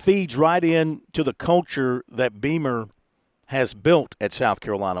 feeds right into the culture that Beamer has built at South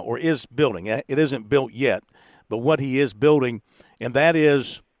Carolina, or is building. It isn't built yet, but what he is building, and that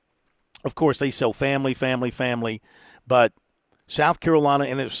is, of course, they sell family, but South Carolina,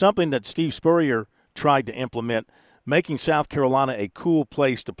 and it's something that Steve Spurrier tried to implement, making South Carolina a cool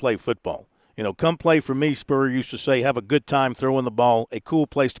place to play football. Come play for me, Spurrier used to say, have a good time throwing the ball, a cool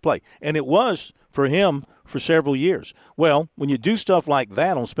place to play. And it was for him for several years. Well, when you do stuff like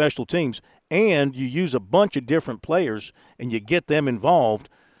that on special teams and you use a bunch of different players and you get them involved,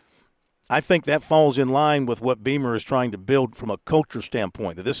 I think that falls in line with what Beamer is trying to build from a culture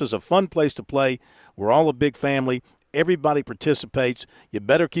standpoint, that this is a fun place to play. We're all a big family. Everybody participates. You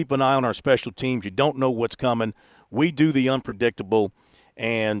better keep an eye on our special teams. You don't know what's coming. We do the unpredictable,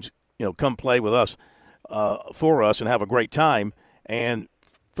 and, come play with us, for us, and have a great time. And,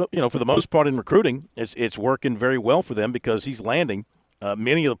 for the most part in recruiting, it's working very well for them because he's landing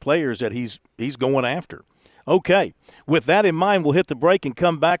many of the players that he's going after. Okay, with that in mind, we'll hit the break and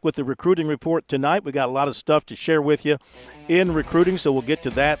come back with the recruiting report tonight. We got a lot of stuff to share with you in recruiting, so we'll get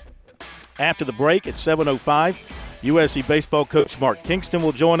to that after the break at 7:05. USC baseball coach Mark Kingston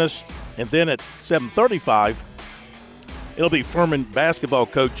will join us, and then at 7:35, it'll be Furman basketball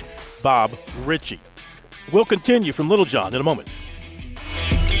coach Bob Ritchie. We'll continue from Littlejohn in a moment.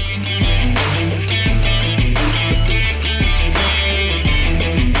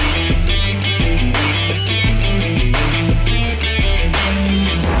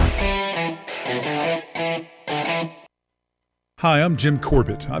 Hi, I'm Jim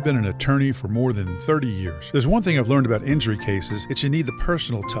Corbett. I've been an attorney for more than 30 years. There's one thing I've learned about injury cases. It's you need the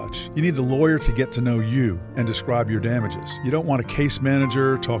personal touch. You need the lawyer to get to know you and describe your damages. You don't want a case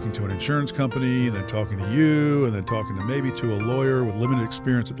manager talking to an insurance company and then talking to you and then talking to maybe to a lawyer with limited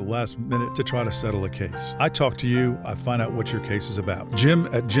experience at the last minute to try to settle a case. I talk to you, I find out what your case is about. Jim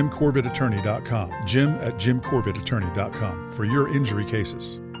at JimCorbettAttorney.com. Jim at JimCorbettAttorney.com for your injury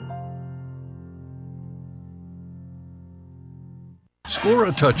cases. Score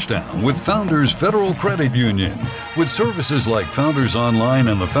a touchdown with Founders Federal Credit Union. With services like Founders Online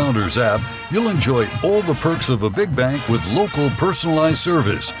and the Founders app, you'll enjoy all the perks of a big bank with local personalized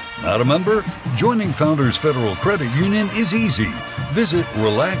service. Not a member? Joining Founders Federal Credit Union is easy. Visit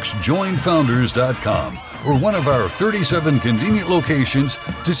RelaxJoinFounders.com or one of our 37 convenient locations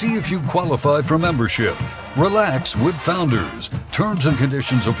to see if you qualify for membership. Relax with Founders. Terms and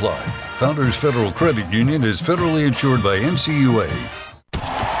conditions apply. Founders Federal Credit Union is federally insured by NCUA.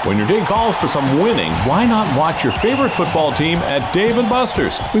 When your day calls for some winning, why not watch your favorite football team at Dave &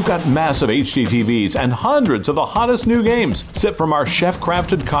 Buster's? We've got massive HD TVs and hundreds of the hottest new games. Sip from our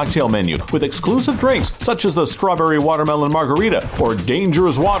chef-crafted cocktail menu with exclusive drinks such as the Strawberry Watermelon Margarita or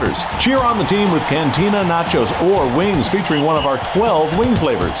Dangerous Waters. Cheer on the team with Cantina Nachos or wings featuring one of our 12 wing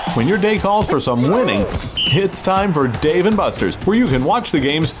flavors. When your day calls for some winning, it's time for Dave & Buster's, where you can watch the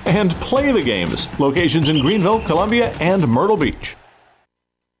games and play the games. Locations in Greenville, Columbia, and Myrtle Beach.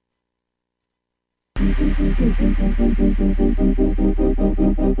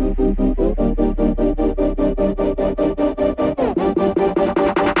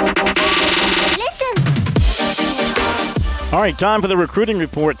 All right, time for the recruiting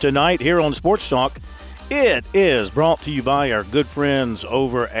report tonight here on Sports Talk. It is brought to you by our good friends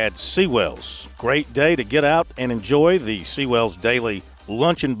over at Seawells. Great day to get out and enjoy the Seawells Daily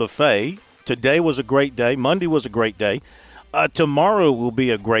Luncheon Buffet. Today was a great day. Monday was a great day. Tomorrow will be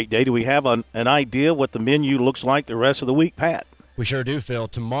a great day. Do we have an idea what the menu looks like the rest of the week, Pat? We sure do, Phil.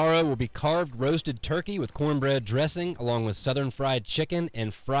 Tomorrow will be carved roasted turkey with cornbread dressing, along with southern fried chicken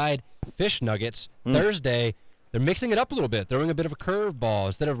and fried fish nuggets. Thursday, they're mixing it up a little bit, throwing a bit of a curveball.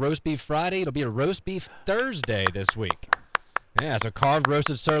 Instead of roast beef Friday, it'll be a roast beef Thursday this week. Yeah, it's a carved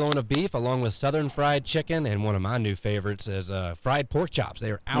roasted sirloin of beef, along with southern fried chicken, and one of my new favorites is fried pork chops.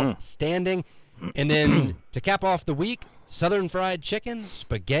 They are outstanding. And then to cap off the week, southern fried chicken,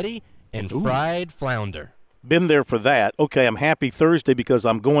 spaghetti, and fried flounder. Been there for that. Okay, I'm happy Thursday because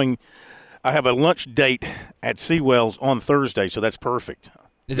I have a lunch date at Seawells on Thursday, so that's perfect.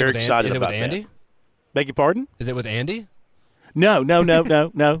 Very excited about that. Is it with Andy? Beg your pardon? Is it with Andy? No.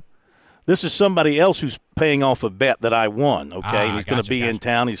 This is somebody else who's paying off a bet that I won, okay? He's going to be in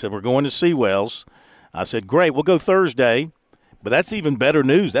town. He said, we're going to Seawells. I said, great, we'll go Thursday. But that's even better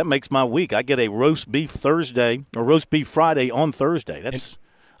news. That makes my week. I get a roast beef Thursday or roast beef Friday on Thursday.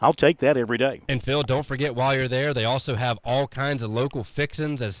 I'll take that every day. And, Phil, don't forget while you're there, they also have all kinds of local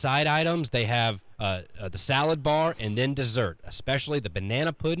fixins as side items. They have the salad bar and then dessert, especially the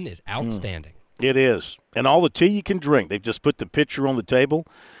banana pudding is outstanding. It is. And all the tea you can drink. They've just put the picture on the table,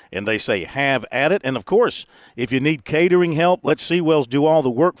 and they say have at it. And, of course, if you need catering help, let Seawells do all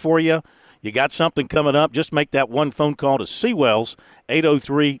the work for you. You got something coming up, just make that one phone call to Seawells,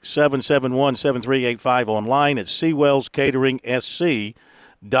 803-771-7385, online at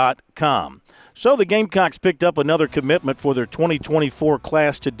SeawellsCateringSC.com. So the Gamecocks picked up another commitment for their 2024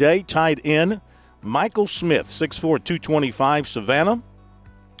 class today, tied in Michael Smith, 6'4", 225, Savannah.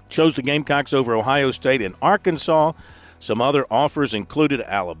 Chose the Gamecocks over Ohio State and Arkansas. Some other offers included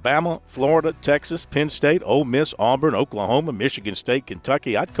Alabama, Florida, Texas, Penn State, Ole Miss, Auburn, Oklahoma, Michigan State,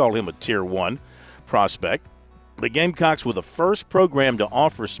 Kentucky. I'd call him a Tier 1 prospect. The Gamecocks were the first program to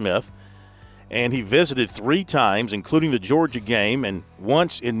offer Smith. and he visited 3 times, including the Georgia game and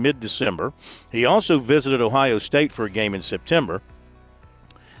once in mid-December. He also visited Ohio State for a game in September.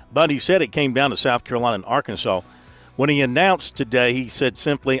 But he said it came down to South Carolina and Arkansas. When he announced today, he said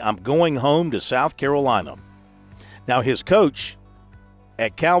simply, "I'm going home to South Carolina." Now, his coach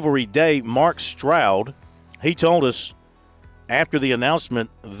at Calvary Day, Mark Stroud, he told us after the announcement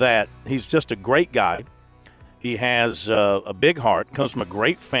that he's just a great guy. He has a big heart, comes from a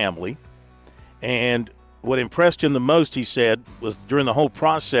great family. And what impressed him the most, he said, was during the whole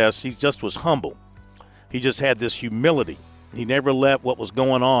process, he just was humble. He just had this humility. He never let what was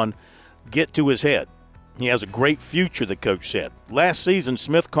going on get to his head. He has a great future, the coach said. Last season,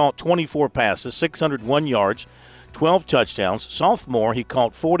 Smith caught 24 passes, 601 yards, 12 touchdowns. Sophomore, he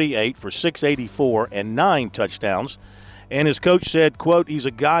caught 48 for 684 and 9 touchdowns. And his coach said, quote, "He's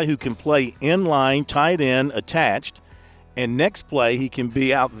a guy who can play in line, tight end, attached, and next play he can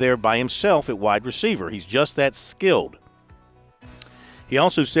be out there by himself at wide receiver. He's just that skilled." He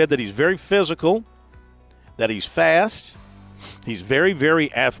also said that he's very physical, that he's fast, he's very,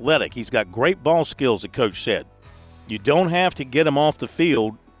 very athletic. He's got great ball skills, the coach said. You don't have to get him off the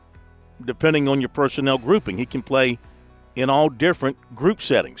field depending on your personnel grouping. He can play in all different group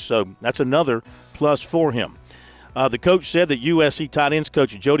settings, so that's another plus for him. The coach said that USC tight ends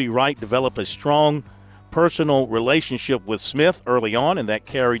coach Jody Wright developed a strong personal relationship with Smith early on, and that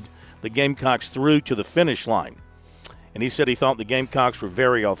carried the Gamecocks through to the finish line. And he said he thought the Gamecocks were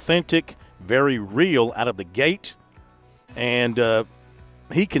very authentic, very real out of the gate, and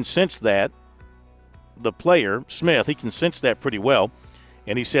he can sense that. The player, Smith, he can sense that pretty well,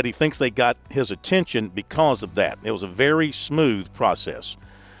 and he said he thinks they got his attention because of that. It was a very smooth process.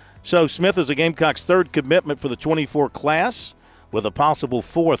 So Smith is the Gamecocks' 3rd commitment for the 24 class, with a possible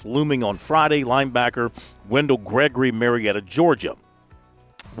 4th looming on Friday. Linebacker Wendell Gregory, Marietta, Georgia.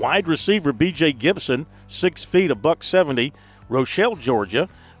 Wide receiver B.J. Gibson, 6 feet, $170, Rochelle, Georgia,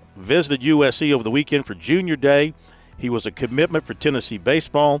 visited USC over the weekend for Junior Day. He was a commitment for Tennessee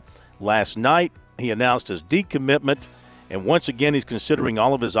baseball. Last night, he announced his decommitment, and once again, he's considering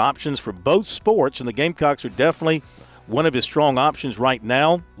all of his options for both sports, and the Gamecocks are definitely one of his strong options right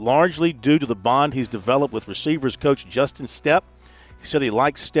now, largely due to the bond he's developed with receivers coach Justin Stepp. He said he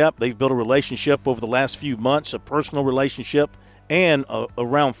likes Stepp. They've built a relationship over the last few months, a personal relationship, and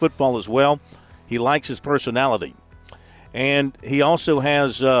around football as well. He likes his personality. And he also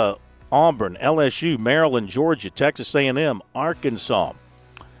has Auburn, LSU, Maryland, Georgia, Texas A&M, Arkansas,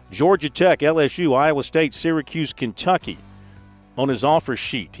 Georgia Tech, LSU, Iowa State, Syracuse, Kentucky on his offer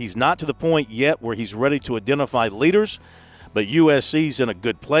sheet. He's not to the point yet where he's ready to identify leaders, but USC's in a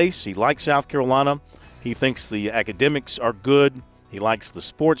good place. He likes South Carolina. He thinks the academics are good. He likes the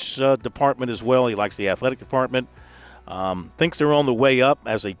sports department as well. He likes the athletic department. Thinks they're on the way up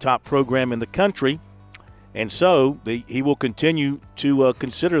as a top program in the country, and so he will continue to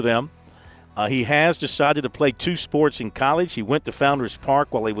consider them. He has decided to play 2 sports in college. He went to Founders Park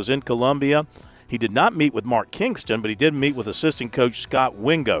while he was in Columbia. He did not meet with Mark Kingston, but he did meet with assistant coach Scott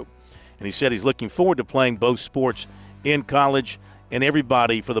Wingo. And he said he's looking forward to playing both sports in college, and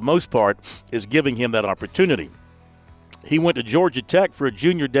everybody, for the most part, is giving him that opportunity. He went to Georgia Tech for a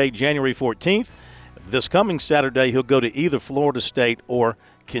Junior Day January 14th. This coming Saturday, he'll go to either Florida State or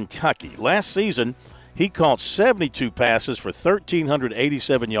Kentucky. Last season, he caught 72 passes for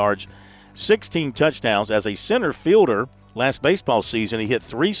 1,387 yards, 16 touchdowns. As a center fielder last baseball season, he hit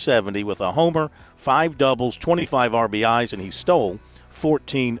 .370 with a homer, 5 doubles, 25 RBIs, and he stole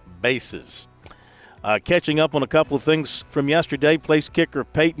 14 bases. Catching up on a couple of things from yesterday, place kicker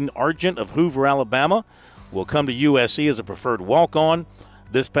Peyton Argent of Hoover, Alabama, will come to USC as a preferred walk-on.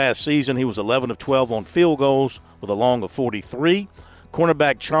 This past season, he was 11 of 12 on field goals with a long of 43.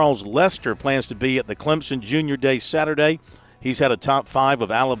 Cornerback Charles Lester plans to be at the Clemson Junior Day Saturday. He's had a top 5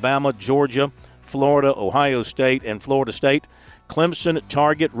 of Alabama, Georgia, Florida, Ohio State, and Florida State. Clemson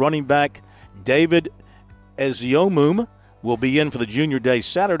target running back David Eziomum will be in for the Junior Day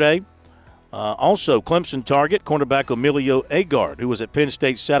Saturday. Also, Clemson target cornerback Emilio Agard, who was at Penn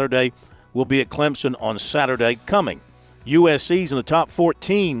State Saturday, will be at Clemson on Saturday coming. USC's in the top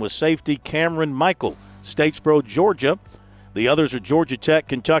 14 with safety Cameron Michael, Statesboro, Georgia. The others are Georgia Tech,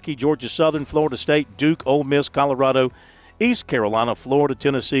 Kentucky, Georgia Southern, Florida State, Duke, Ole Miss, Colorado, East Carolina, Florida,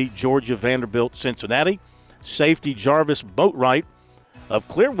 Tennessee, Georgia, Vanderbilt, Cincinnati. Safety Jarvis Boatwright of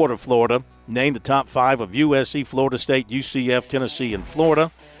Clearwater, Florida, named the top 5 of USC, Florida State, UCF, Tennessee, and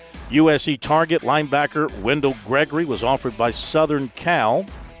Florida. USC target linebacker Wendell Gregory was offered by Southern Cal.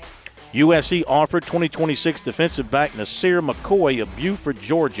 USC offered 2026 defensive back Nasir McCoy of Buford,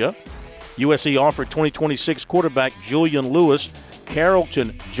 Georgia. USC offered 2026 quarterback Julian Lewis,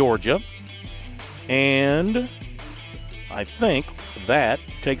 Carrollton, Georgia. And I think that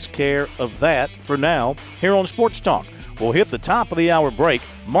takes care of that for now here on Sports Talk. We'll hit the top of the hour break.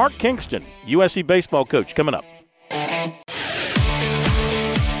 Mark Kingston, USC baseball coach, coming up.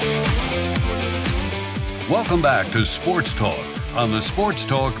 Welcome back to Sports Talk on the Sports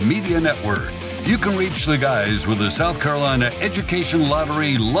Talk Media Network. You can reach the guys with the South Carolina Education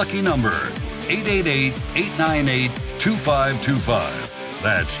Lottery lucky number, 888-898-2525.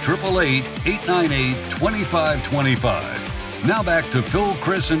 That's 888-898-2525. Now back to Phil,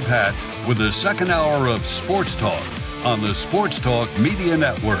 Chris, and Pat with the second hour of Sports Talk on the Sports Talk Media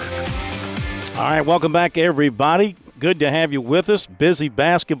Network. All right, welcome back, everybody. Good to have you with us. Busy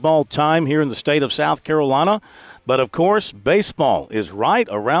basketball time here in the state of South Carolina. But, of course, baseball is right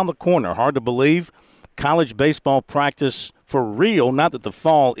around the corner. Hard to believe. College baseball practice for real. Not that the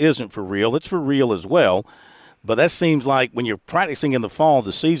fall isn't for real. It's for real as well. But that seems like when you're practicing in the fall,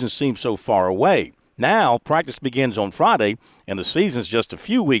 the season seems so far away. Now, practice begins on Friday, and the season's just a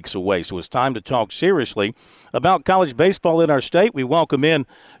few weeks away. So it's time to talk seriously about college baseball in our state. We welcome in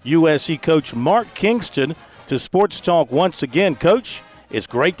USC coach Mark Kingston to Sports Talk once again. Coach, it's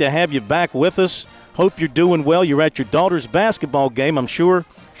great to have you back with us. Hope you're doing well. You're at your daughter's basketball game. I'm sure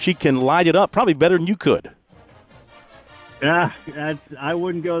she can light it up probably better than you could. Yeah, I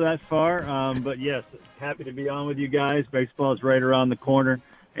wouldn't go that far, but yes, happy to be on with you guys. Baseball is right around the corner,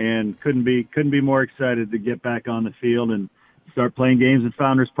 and couldn't be more excited to get back on the field and start playing games at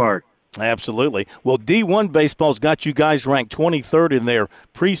Founders Park. Absolutely. Well, D1 baseball's got you guys ranked 23rd in their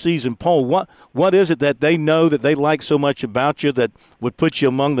preseason poll. What is it that they know that they like so much about you that would put you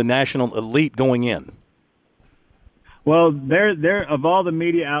among the national elite going in? Well, they're of all the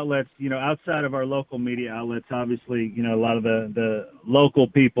media outlets, outside of our local media outlets, obviously, a lot of the local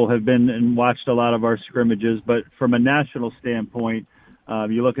people have been and watched a lot of our scrimmages. But from a national standpoint,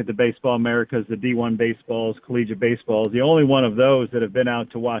 you look at the Baseball Americas, the D1 baseballs, collegiate baseballs. The only one of those that have been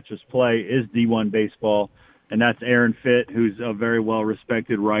out to watch us play is D1 baseball, and that's Aaron Fitt, who's a very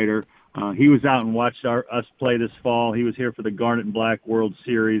well-respected writer. He was out and watched us play this fall. He was here for the Garnet and Black World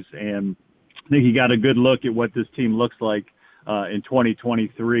Series, and I think he got a good look at what this team looks like in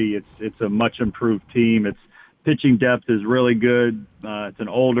 2023. It's a much improved team. Its pitching depth is really good. It's an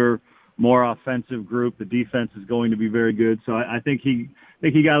older, more offensive group. The defense is going to be very good. So I think he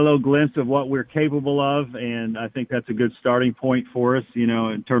got a little glimpse of what we're capable of, and I think that's a good starting point for us,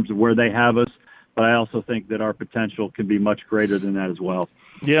 in terms of where they have us. But I also think that our potential can be much greater than that as well.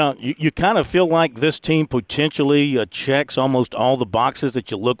 Yeah, you kind of feel like this team potentially checks almost all the boxes that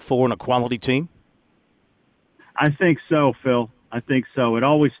you look for in a quality team? I think so, Phil. I think so. It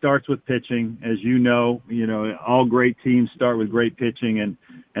always starts with pitching. As you know, all great teams start with great pitching, and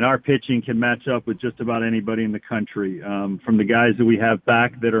our pitching can match up with just about anybody in the country. From the guys that we have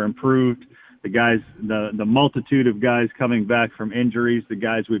back that are improved, the multitude of guys coming back from injuries, the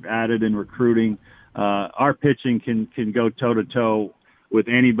guys we've added in recruiting, our pitching can go toe-to-toe with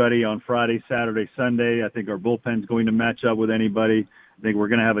anybody on Friday, Saturday, Sunday. I think our bullpen's going to match up with anybody. I think we're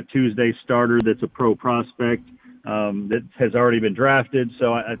going to have a Tuesday starter that's a pro prospect that has already been drafted.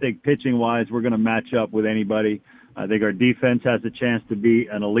 So I think pitching-wise, we're going to match up with anybody. I think our defense has a chance to be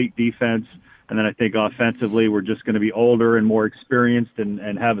an elite defense. And then I think offensively, we're just going to be older and more experienced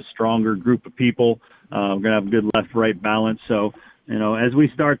and have a stronger group of people. We're going to have a good left-right balance. So, as we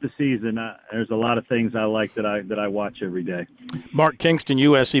start the season, there's a lot of things I like that I watch every day. Mark Kingston,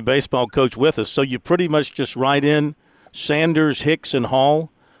 USC baseball coach with us. So you pretty much just write in Sanders, Hicks, and Hall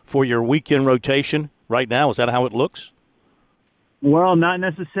for your weekend rotation right now. Is that how it looks? Well, not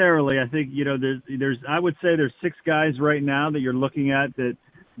necessarily. I think, I would say there's 6 guys right now that you're looking at that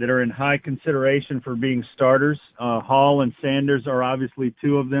are in high consideration for being starters. Hall and Sanders are obviously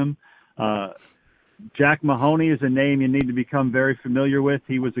 2 of them. Jack Mahoney is a name you need to become very familiar with.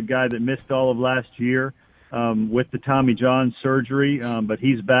 He was a guy that missed all of last year with the Tommy John surgery, but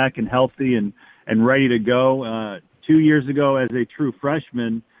he's back and healthy and ready to go. 2 years ago, as a true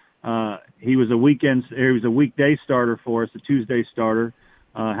freshman, he was a weekday starter for us, a Tuesday starter.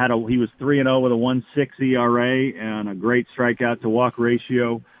 He was 3-0 with a 1.6 ERA and a great strikeout to walk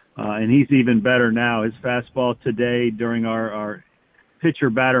ratio. And he's even better now. His fastball today during our pitcher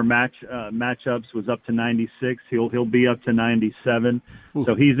batter matchups was up to 96. He'll be up to 97. Ooh.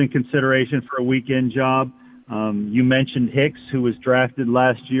 So he's in consideration for a weekend job. You mentioned Hicks, who was drafted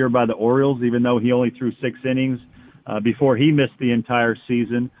last year by the Orioles, even though he only threw 6 innings before he missed the entire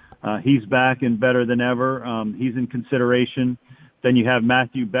season. He's back and better than ever. He's in consideration. Then you have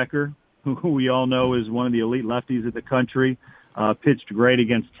Matthew Becker, who we all know is one of the elite lefties of the country. Pitched great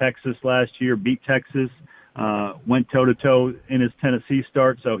against Texas last year, beat Texas, went toe-to-toe in his Tennessee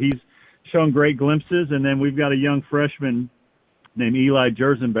start. So he's shown great glimpses. And then we've got a young freshman named Eli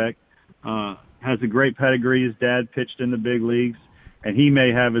Jerzenbeck, has a great pedigree. His dad pitched in the big leagues, and he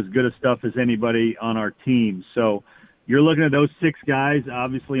may have as good a stuff as anybody on our team. So you're looking at those 6 guys.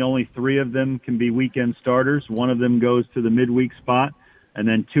 Obviously, only 3 of them can be weekend starters. One of them goes to the midweek spot, and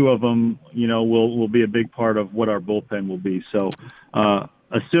then 2 of them, will be a big part of what our bullpen will be. So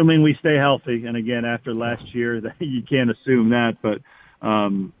assuming we stay healthy, and again, after last year, you can't assume that, but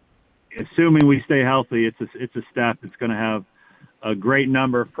assuming we stay healthy, it's a staff that's going to have a great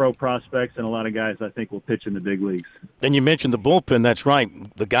number of pro prospects and a lot of guys I think will pitch in the big leagues. And you mentioned the bullpen. That's right.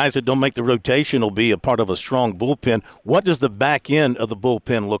 The guys that don't make the rotation will be a part of a strong bullpen. What does the back end of the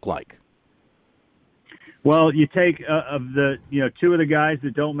bullpen look like? Well, you take of the 2 of the guys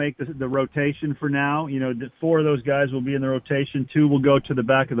that don't make the rotation for now. 4 of those guys will be in the rotation. 2 will go to the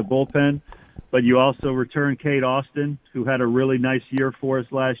back of the bullpen. But you also return Cade Austin, who had a really nice year for us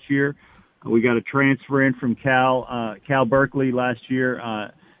last year. We got a transfer in from Cal Berkeley last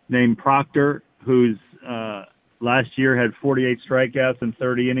year named Proctor, who's last year had 48 strikeouts and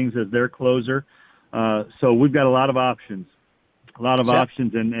 30 innings as their closer. So we've got a lot of options,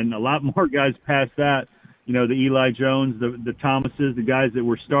 and a lot more guys past that. The Eli Jones, the Thomases, the guys that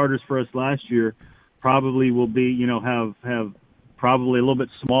were starters for us last year probably will be, have probably a little bit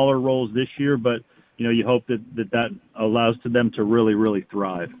smaller roles this year, but, you hope that allows to them to really, really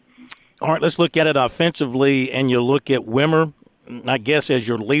thrive. All right, let's look at it offensively, and you look at Wimmer, I guess, as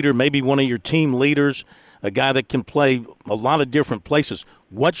your leader, maybe one of your team leaders, a guy that can play a lot of different places.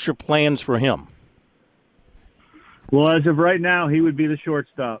 What's your plans for him? Well, as of right now, he would be the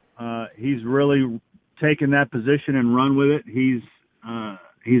shortstop. He's really taken that position and run with it. He's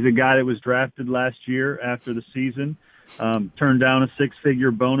a guy that was drafted last year after the season, turned down a 6-figure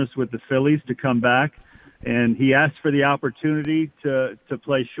bonus with the Phillies to come back. And he asked for the opportunity to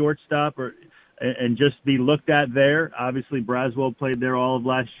play shortstop and just be looked at there. Obviously, Braswell played there all of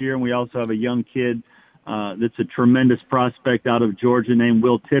last year, and we also have a young kid that's a tremendous prospect out of Georgia named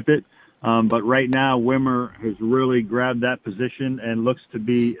Will Tippett. But right now, Wimmer has really grabbed that position and looks to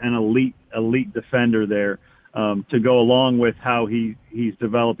be an elite defender there to go along with how he's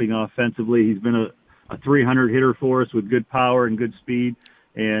developing offensively. He's been a 300 hitter for us with good power and good speed.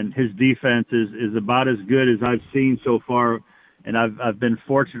 And his defense is about as good as I've seen so far. And I've been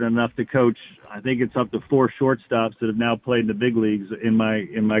fortunate enough to coach, I think it's up to 4 shortstops that have now played in the big leagues in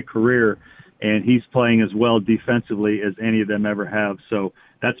my career. And he's playing as well defensively as any of them ever have. So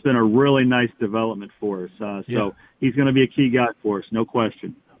that's been a really nice development for us. So he's going to be a key guy for us, no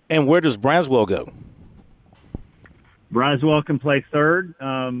question. And where does Braswell go? Braswell can play third.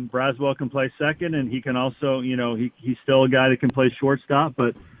 Braswell can play second, and he can also, he's still a guy that can play shortstop.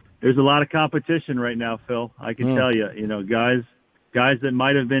 But there's a lot of competition right now, Phil. I can tell you, guys that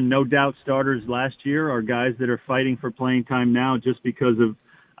might have been no doubt starters last year are guys that are fighting for playing time now just because of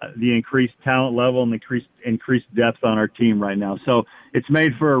the increased talent level and the increased depth on our team right now. So it's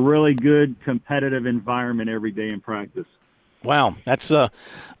made for a really good competitive environment every day in practice. Wow, that's to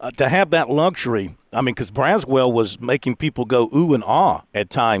have that luxury. I mean, because Braswell was making people go ooh and ah at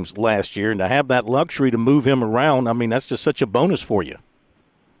times last year, and to have that luxury to move him around, I mean, that's just such a bonus for you.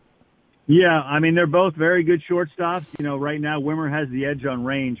 Yeah, I mean, they're both very good shortstops. Right now, Wimmer has the edge on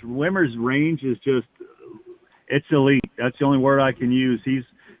range. Wimmer's range is it's elite. That's the only word I can use.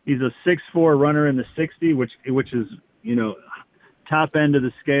 He's a 6'4" runner in the 60, which is, top end of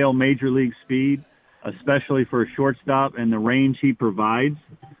the scale, major league speed, especially for a shortstop, and the range he provides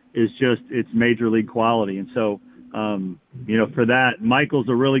is it's major league quality. And so, for that, Michael's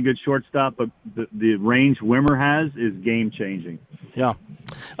a really good shortstop, but the range Wimmer has is game-changing. Yeah.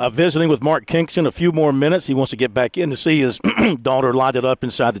 Visiting with Mark Kingston, a few more minutes. He wants to get back in to see his daughter lighted up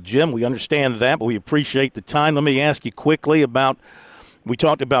inside the gym. We understand that, but we appreciate the time. Let me ask you quickly we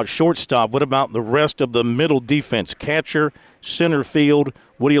talked about shortstop. What about the rest of the middle defense? Catcher, center field,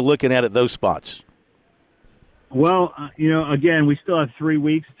 what are you looking at those spots? Well, again, we still have 3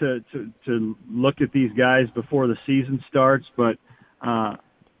 weeks to look at these guys before the season starts, but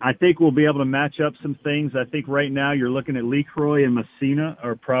I think we'll be able to match up some things. I think right now you're looking at LeCroy and Messina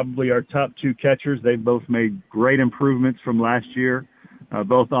are probably our top 2 catchers. They've both made great improvements from last year,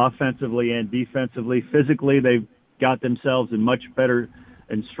 both offensively and defensively. Physically, they've got themselves in much better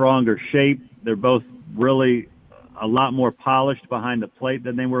and stronger shape. They're both really a lot more polished behind the plate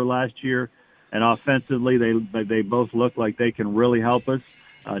than they were last year. And offensively, they both look like they can really help us.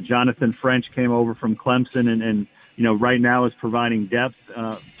 Jonathan French came over from Clemson and right now is providing depth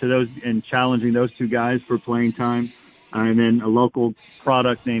to those and challenging those 2 guys for playing time. And then a local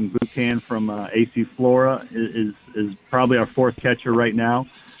product named Buchan from AC Flora is probably our 4th catcher right now.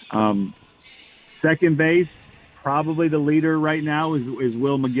 Second base, probably the leader right now is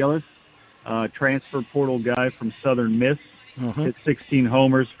Will McGillis, transfer portal guy from Southern Miss. Hit 16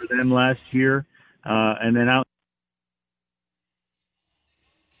 homers for them last year. And then out.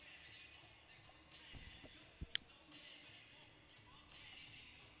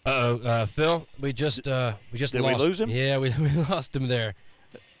 Phil, we just Did lost. we lose him? Yeah, we lost him there.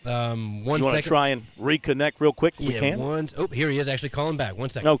 You want to try and reconnect real quick if we can? Here he is actually calling back. 1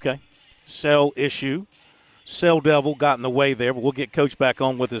 second. Okay. Cell issue. Cell Devil got in the way there, but we'll get Coach back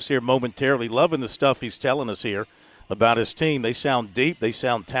on with us here momentarily. Loving the stuff he's telling us here about his team. They sound deep. They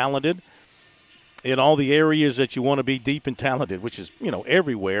sound talented in all the areas that you want to be deep and talented, which is,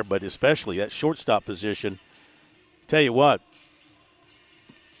 everywhere, but especially that shortstop position. Tell you what,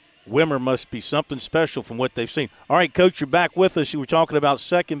 Wimmer must be something special from what they've seen. All right, Coach, you're back with us. You were talking about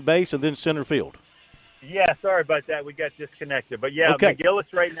second base and then center field. Yeah, sorry about that. We got disconnected. But, yeah, okay.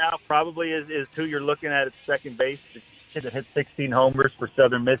 McGillis right now probably is who you're looking at second base. The kid that hit 16 homers for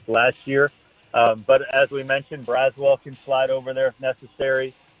Southern Miss last year. But as we mentioned, Braswell can slide over there if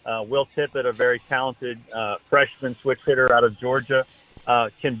necessary. Will Tippett, a very talented freshman switch hitter out of Georgia,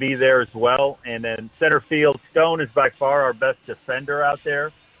 can be there as well. And then center field, Stone is by far our best defender out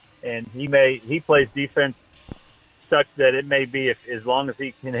there. And he plays defense such that it may be as long as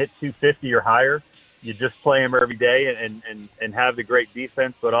he can hit 250 or higher, you just play him every day and have the great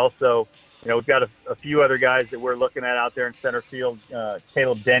defense. But also, we've got a few other guys that we're looking at out there in center field.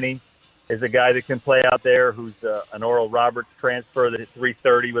 Caleb Denny is a guy that can play out there who's an Oral Roberts transfer that hit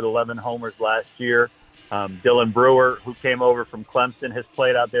 330 with 11 homers last year. Dylan Brewer, who came over from Clemson, has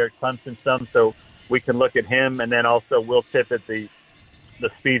played out there at Clemson some, so we can look at him. And then also Will Tippett, the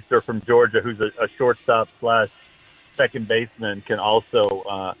speedster from Georgia, who's a shortstop / second baseman, can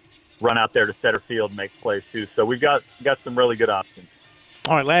also run out there to center field and make plays too. So we've got some really good options.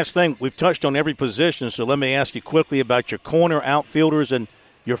 All right, last thing. We've touched on every position, so let me ask you quickly about your corner, outfielders, and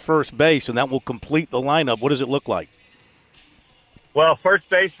your first base, and that will complete the lineup. What does it look like? Well, first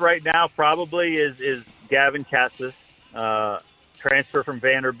base right now probably is Gavin Cassis, transfer from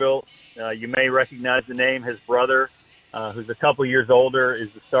Vanderbilt. You may recognize the name. His brother, who's a couple years older,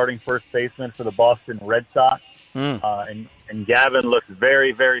 is the starting first baseman for the Boston Red Sox. And Gavin looks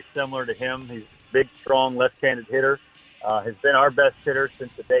very, very similar to him. He's a big, strong, left-handed hitter. Has been our best hitter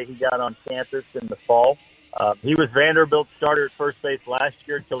since the day he got on campus in the fall. He was Vanderbilt's starter at first base last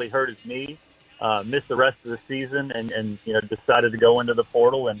year until he hurt his knee, missed the rest of the season, and decided to go into the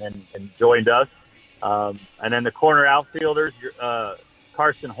portal and joined us. And then the corner outfielders,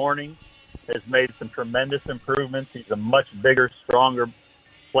 Carson Horning has made some tremendous improvements. He's a much bigger, stronger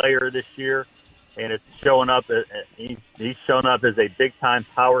player this year, and it's showing up. He's shown up as a big-time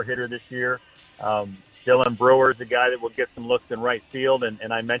power hitter this year. Dylan Brewer is a guy that will get some looks in right field,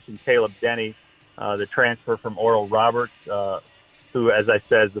 and I mentioned Caleb Denny, the transfer from Oral Roberts, who, as I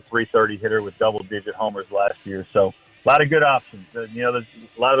said, is a 330 hitter with double-digit homers last year. So a lot of good options. A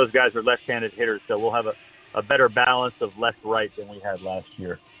lot of those guys are left-handed hitters, so we'll have a better balance of left-right than we had last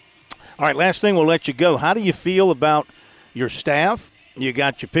year. All right, last thing, we'll let you go. How do you feel about your staff? You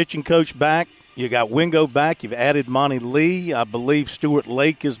got your pitching coach back. You got Wingo back. You've added Monty Lee. I believe Stuart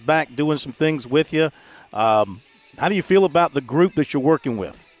Lake is back doing some things with you. How do you feel about the group that you're working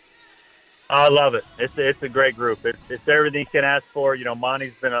with? I love it. It's a great group. It's everything you can ask for.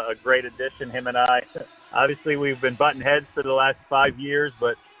 Monty's been a great addition, him and I. Obviously, we've been butting heads for the last 5 years,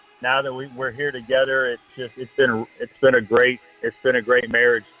 but now that we're here together, it's been a great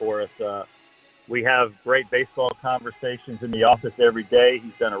marriage for us. We have great baseball conversations in the office every day.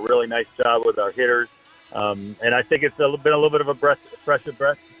 He's done a really nice job with our hitters, and I think it's been a little bit of a breath of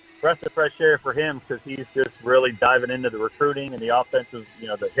fresh air for him because he's just really diving into the recruiting and the offensive,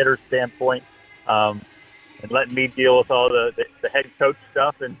 the hitter standpoint, and letting me deal with all the head coach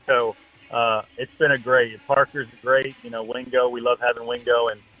stuff. And so it's been a great. Parker's great. Wingo. We love having Wingo,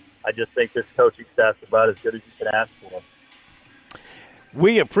 and I just think this coaching staff's about as good as you can ask for.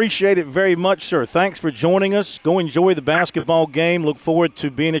 We appreciate it very much, sir. Thanks for joining us. Go enjoy the basketball game. Look forward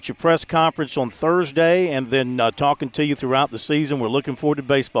to being at your press conference on Thursday and then talking to you throughout the season. We're looking forward to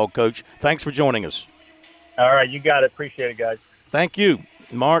baseball, Coach. Thanks for joining us. All right, you got it. Appreciate it, guys. Thank you.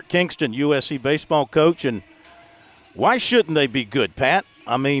 Mark Kingston, USC baseball coach. And why shouldn't they be good, Pat?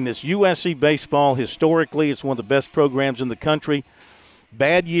 I mean, it's USC baseball. Historically, it's one of the best programs in the country.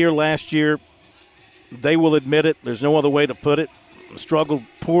 Bad year last year. They will admit it. There's no other way to put it. Struggled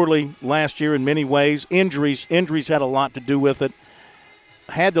poorly last year in many ways. Injuries had a lot to do with it.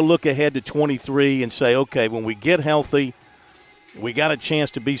 Had to look ahead to 23 and say, okay, when we get healthy, we got a chance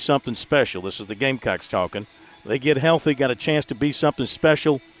to be something special. This is the Gamecocks talking. They get healthy, got a chance to be something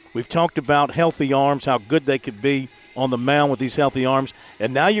special. We've talked about healthy arms, how good they could be on the mound with these healthy arms,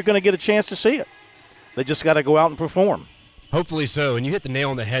 and now you're going to get a chance to see it. They just got to go out and perform. Hopefully so, and you hit the nail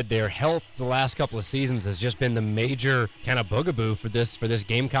on the head there. Health the last couple of seasons has just been the major kind of bugaboo for this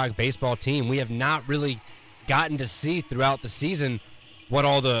Gamecock baseball team. We have not really gotten to see throughout the season what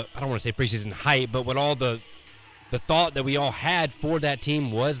all the, I don't want to say preseason hype, but what all the thought that we all had for that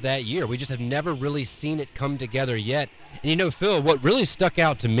team was that year. We just have never really seen it come together yet. And you know, Phil, what really stuck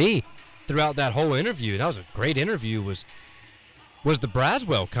out to me throughout that whole interview, that was a great interview, was the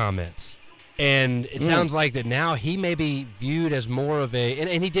Braswell comments. And it sounds like that now he may be viewed as more of a,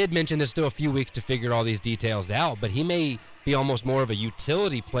 and he did mention there's still a few weeks to figure all these details out, but he may be almost more of a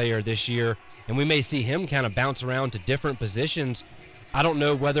utility player this year, and we may see him kind of bounce around to different positions. I don't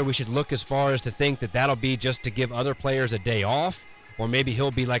know whether we should look as far as to think that that'll be just to give other players a day off, or maybe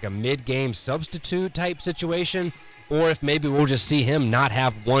he'll be like a mid-game substitute type situation, or if maybe we'll just see him not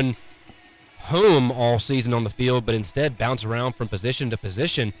have one home all season on the field, but instead bounce around from position to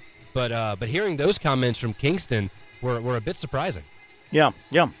position. But hearing those comments from Kingston were a bit surprising. Yeah.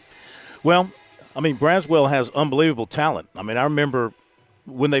 Well, I mean, Braswell has unbelievable talent. I mean, I remember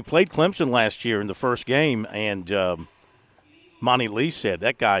when they played Clemson last year in the first game, and Monty Lee said,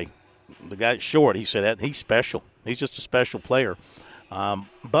 that guy, the guy short, he said that he's special. He's just a special player.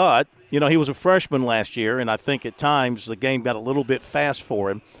 But, you know, he was a freshman last year, and I think at times the game got a little bit fast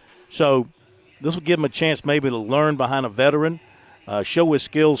for him. So this will give him a chance maybe to learn behind a veteran, show his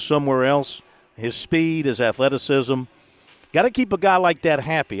skills somewhere else, his speed, his athleticism. Got to keep a guy like that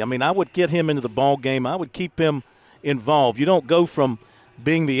happy. I mean, I would get him into the ball game. I would keep him involved. You don't go from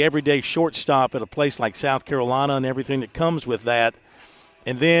being the everyday shortstop at a place like South Carolina and everything that comes with that,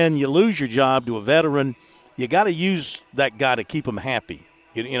 and then you lose your job to a veteran. You got to use that guy to keep him happy.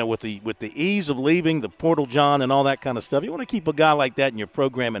 You know, with the ease of leaving, the portal John and all that kind of stuff, you want to keep a guy like that in your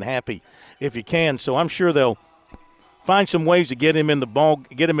program and happy if you can. So I'm sure they'll find some ways to get him into ball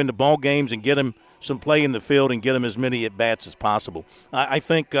games and get him some play in the field and get him as many at bats as possible. I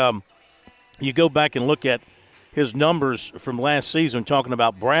think you go back and look at his numbers from last season, talking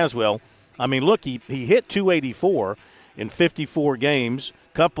about Braswell. I mean, look, he hit 284 in 54 games,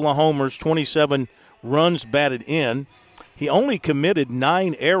 couple of homers, 27 runs batted in. He only committed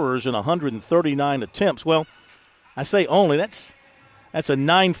 9 errors in 139 attempts. Well, I say only, that's a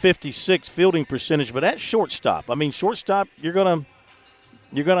 956 fielding percentage, but that's shortstop. I mean, shortstop, you're gonna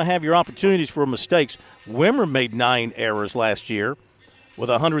have your opportunities for mistakes. Wimmer made 9 errors last year with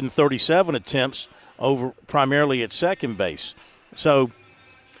 137 attempts over primarily at second base. So,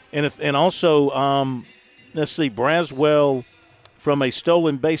 and also, let's see, Braswell, from a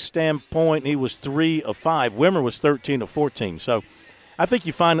stolen base standpoint, he was 3 of 5. Wimmer was 13 of 14. So, I think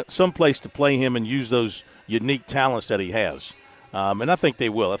you find some place to play him and use those unique talents that he has. And I think they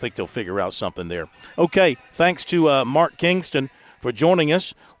will. I think they'll figure out something there. Okay, thanks to Mark Kingston for joining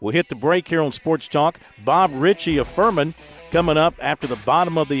us. We'll hit the break here on Sports Talk. Bob Ritchie of Furman coming up after the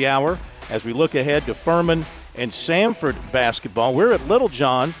bottom of the hour as we look ahead to Furman and Samford basketball. We're at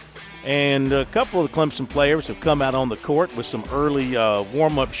Littlejohn, and a couple of the Clemson players have come out on the court with some early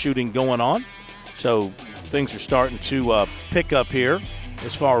warm-up shooting going on. So things are starting to pick up here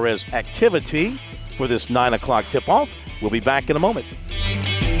as far as activity for this 9 o'clock tip-off. We'll be back in a moment.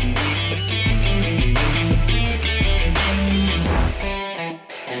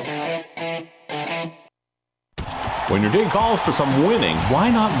 When your day calls for some winning, why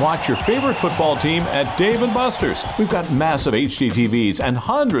not watch your favorite football team at Dave & Buster's? We've got massive HD TVs and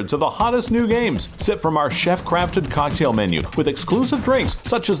hundreds of the hottest new games. Sip from our chef-crafted cocktail menu with exclusive drinks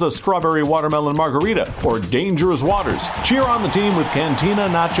such as the Strawberry Watermelon Margarita or Dangerous Waters. Cheer on the team with Cantina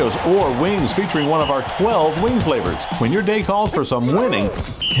Nachos or wings featuring one of our 12 wing flavors. When your day calls for some winning,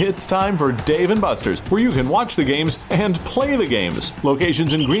 it's time for Dave & Buster's, where you can watch the games and play the games.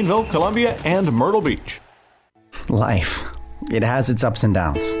 Locations in Greenville, Columbia, and Myrtle Beach. Life. It has its ups and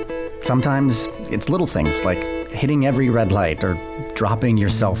downs. Sometimes it's little things like hitting every red light or dropping your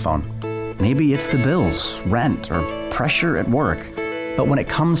cell phone. Maybe it's the bills, rent, or pressure at work. But when it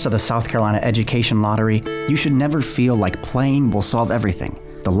comes to the South Carolina Education Lottery, you should never feel like playing will solve everything.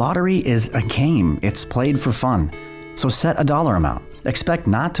 The lottery is a game. It's played for fun. So set a dollar amount. Expect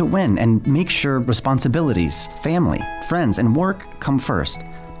not to win and make sure responsibilities, family, friends, and work come first.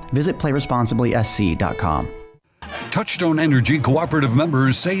 Visit playresponsiblysc.com. Touchstone Energy Cooperative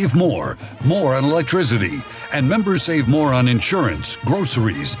members save more on electricity, and members save more on insurance,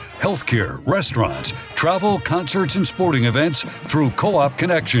 groceries, healthcare, restaurants, travel, concerts, and sporting events through Co-op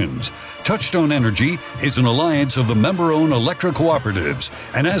Connections. Touchstone Energy is an alliance of the member-owned electric cooperatives,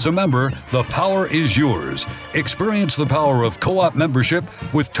 and as a member, the power is yours. Experience the power of Co-op membership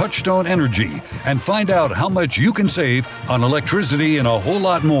with Touchstone Energy and find out how much you can save on electricity and a whole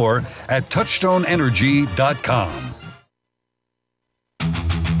lot more at touchstoneenergy.com.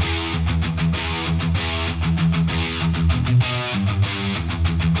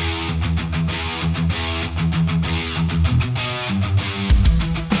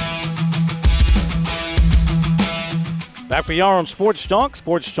 Back we are on Sports Talk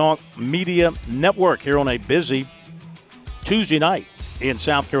Media Network here on a busy Tuesday night in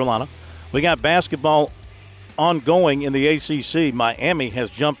South Carolina. We got basketball ongoing in the ACC. Miami has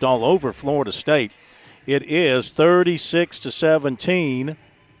jumped all over Florida State. It is 36-17.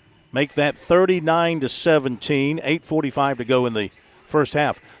 Make that 39-17. 8:45 to go in the first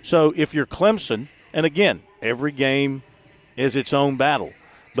half. So if you're Clemson, and again, every game is its own battle,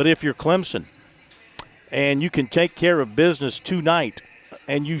 but if you're Clemson, and you can take care of business tonight,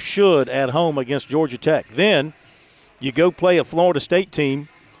 and you should at home against Georgia Tech. Then you go play a Florida State team,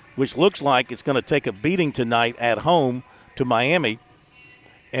 which looks like it's going to take a beating tonight at home to Miami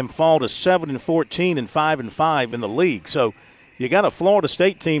and fall to 7-14 and 5-5 in the league. So you got a Florida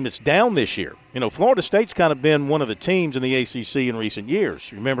State team that's down this year. You know, Florida State's kind of been one of the teams in the ACC in recent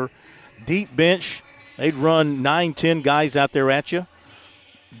years. Remember, deep bench, they'd run 9-10 guys out there at you.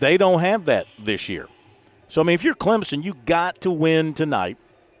 They don't have that this year. So, I mean, if you're Clemson, you got to win tonight,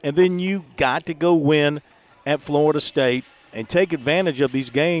 and then you got to go win at Florida State and take advantage of these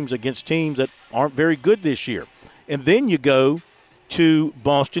games against teams that aren't very good this year. And then you go to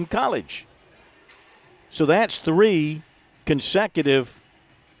Boston College. So that's 3 consecutive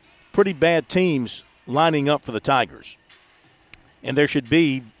pretty bad teams lining up for the Tigers. And there should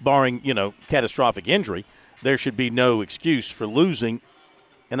be, barring, catastrophic injury, there should be no excuse for losing.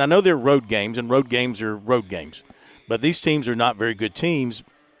 And I know they're road games, and road games are road games. But these teams are not very good teams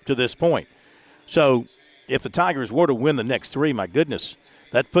to this point. So if the Tigers were to win the next 3, my goodness,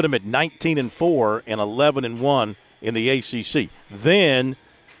 that put them at 19-4 and 11-1 in the ACC. Then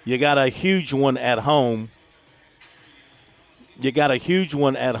you got a huge one at home. You got a huge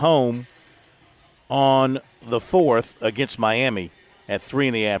one at home on the 4th against Miami at 3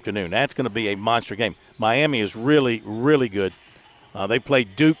 in the afternoon. That's going to be a monster game. Miami is really, really good. They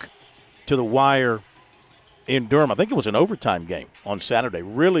played Duke to the wire in Durham. I think it was an overtime game on Saturday.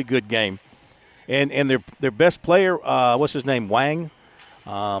 Really good game. And their best player, what's his name, Wang?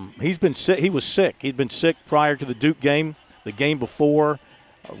 He's been sick. He was sick. He'd been sick prior to the Duke game. The game before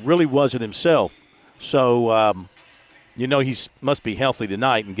really wasn't himself. So, he must be healthy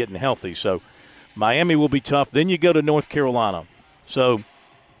tonight and getting healthy. So Miami will be tough. Then you go to North Carolina. So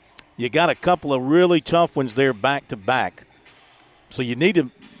you got a couple of really tough ones there back-to-back. So you need to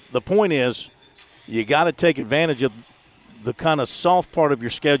 – the point is you got to take advantage of the kind of soft part of your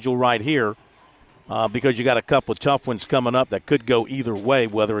schedule right here because you got a couple of tough ones coming up that could go either way,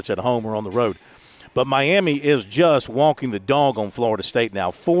 whether it's at home or on the road. But Miami is just walking the dog on Florida State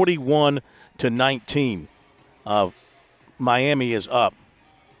now, 41-19. Miami is up.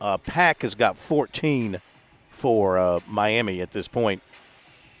 Pack has got 14 for Miami at this point.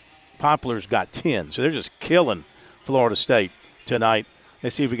 Poplar's got 10. So they're just killing Florida State tonight.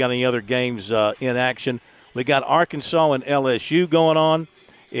 Let's see if we got any other games in action. We got Arkansas and LSU going on.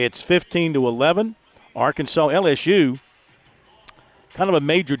 It's 15-11. Arkansas, LSU, kind of a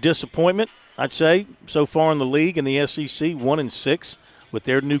major disappointment, I'd say, so far in the league in the SEC, 1-6 with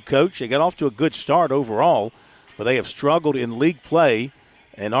their new coach. They got off to a good start overall, but they have struggled in league play.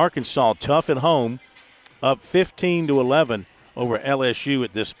 And Arkansas, tough at home, up 15-11 over LSU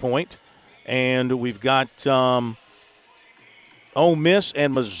at this point. And we've got Ole Miss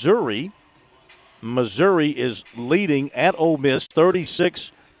and Missouri. Missouri is leading at Ole Miss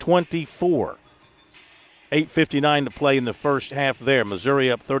 36-24. 8:59 to play in the first half there.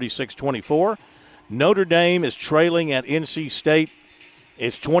 Missouri up 36-24. Notre Dame is trailing at NC State.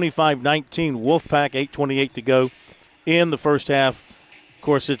 It's 25-19. Wolfpack, 8:28 to go in the first half. Of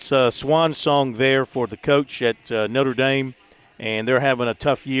course, it's a swan song there for the coach at Notre Dame, and they're having a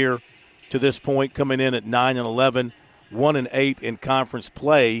tough year to this point, coming in at 9-11, 1-8 in conference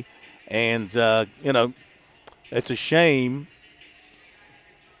play. And, it's a shame.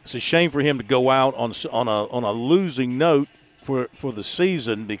 It's a shame for him to go out on a losing note for the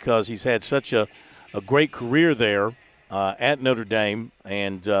season because he's had such a great career there at Notre Dame.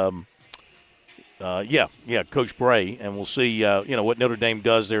 And, Coach Bray. And we'll see, what Notre Dame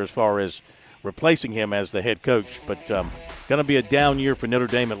does there as far as replacing him as the head coach. But going to be a down year for Notre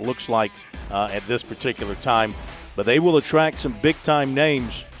Dame, it looks like, at this particular time. But they will attract some big-time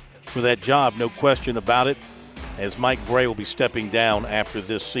names for that job, no question about it, as Mike Brey will be stepping down after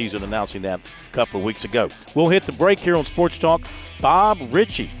this season, announcing that a couple of weeks ago. We'll hit the break here on Sports Talk. Bob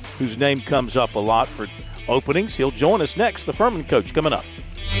Ritchie, whose name comes up a lot for openings, he'll join us next. The Furman coach coming up.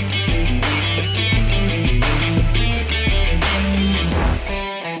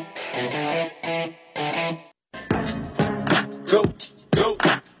 Go, go,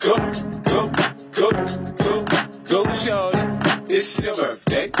 go, go, go, go, go, shorty. It's your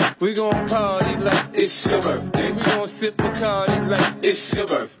birthday. We gon' party like it's your birthday. We gon' sip Bacardi like it's your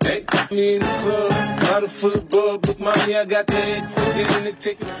birthday. Me in the club, bottle full of bug. Look, mommy, I got the head, so get in and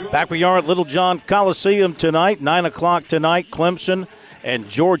take a drink. Back we are at Little John Coliseum tonight, 9 o'clock tonight. Clemson and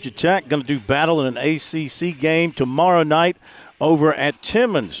Georgia Tech going to do battle in an ACC game tomorrow night over at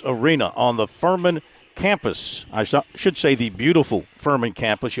Timmons Arena on the Furman campus. I should say the beautiful Furman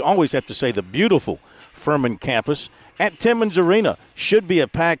campus. You always have to say the beautiful Furman campus. At Timmons Arena, should be a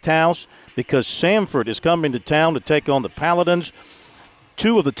packed house because Samford is coming to town to take on the Paladins,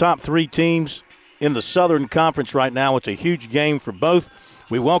 two of the top three teams in the Southern Conference right now. It's a huge game for both.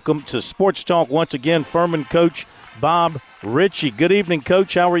 We welcome to Sports Talk once again Furman coach Bob Ritchie. Good evening,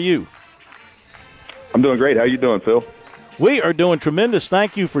 Coach. How are you? I'm doing great. How are you doing, Phil? We are doing tremendous.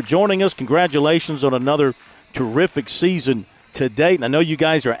 Thank you for joining us. Congratulations on another terrific season to date. And I know you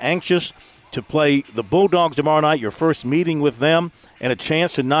guys are anxious to play the Bulldogs tomorrow night, your first meeting with them, and a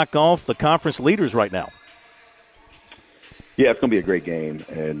chance to knock off the conference leaders right now. Yeah, it's going to be a great game.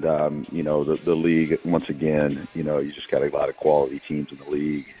 And, the league, once again, you just got a lot of quality teams in the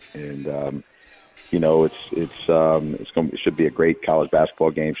league. And, it should be a great college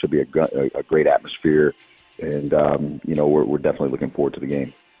basketball game, should be a great atmosphere. And, we're definitely looking forward to the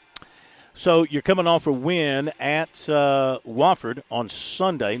game. So you're coming off a win at Wofford on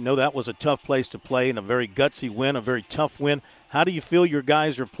Sunday. No, that was a tough place to play and a very gutsy win, a very tough win. How do you feel your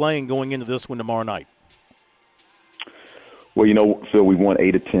guys are playing going into this one tomorrow night? Well, Phil, we won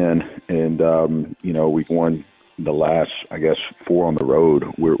 8 of 10, and, we've won the last, 4 on the road.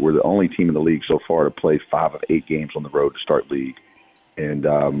 We're the only team in the league so far to play 5 of 8 games on the road to start league, and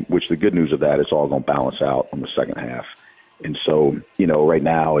which the good news of that is all going to balance out on the second half. And so, right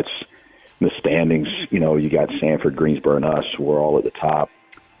now it's the standings, you got Samford, Greensboro, and us. We're all at the top.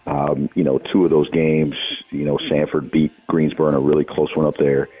 2 of those games, Samford beat Greensboro in a really close one up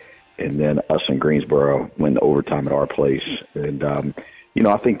there. And then us and Greensboro win the overtime at our place. And,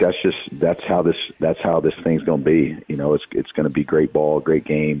 I think that's how this thing's going to be. It's going to be great ball, great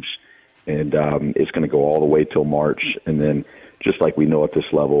games. And it's going to go all the way till March. And then just like we know at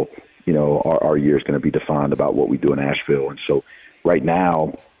this level, our year is going to be defined about what we do in Asheville. And so right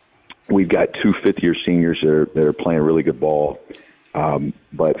now, we've got 2 fifth-year seniors that are playing really good ball,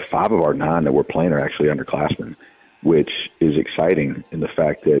 but 5 of our 9 that we're playing are actually underclassmen, which is exciting in the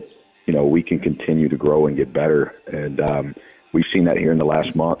fact that we can continue to grow and get better, and we've seen that here in the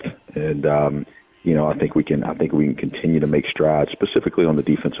last month. And I think we can continue to make strides, specifically on the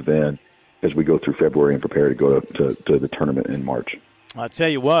defensive end, as we go through February and prepare to go to the tournament in March. I'll tell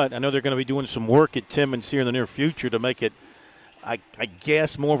you what, I know they're going to be doing some work at Timmons here in the near future to make it, I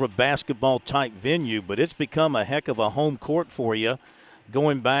guess, more of a basketball-type venue, but it's become a heck of a home court for you.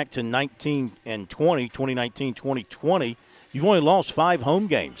 Going back to 19 and 2019, 2020, you've only lost 5 home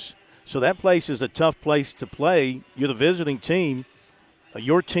games. So that place is a tough place to play. You're the visiting team.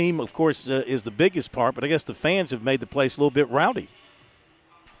 Your team, of course, is the biggest part, but I guess the fans have made the place a little bit rowdy.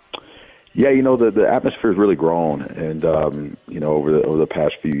 Yeah, the atmosphere has really grown, and over the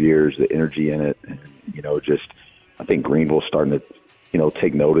past few years, the energy in it, and I think Greenville's starting to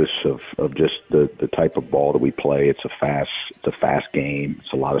take notice of just the type of ball that we play. It's a fast game.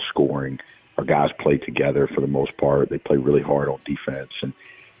 It's a lot of scoring. Our guys play together for the most part. They play really hard on defense, and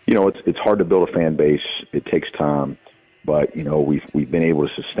it's hard to build a fan base. It takes time, but we've been able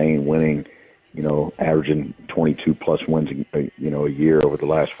to sustain winning. Averaging 22 plus wins, a year over the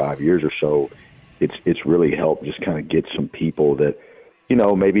last 5 years or so. It's really helped just kind of get some people that,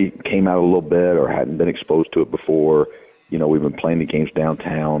 maybe came out a little bit or hadn't been exposed to it before. We've been playing the games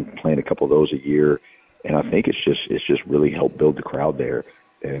downtown, playing a couple of those a year, and I think it's just really helped build the crowd there.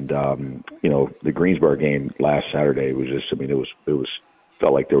 And the Greensboro game last Saturday was just, it was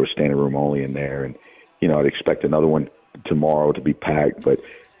felt like there was standing room only in there, and I'd expect another one tomorrow to be packed, but.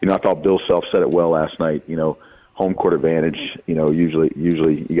 I thought Bill Self said it well last night. Home court advantage.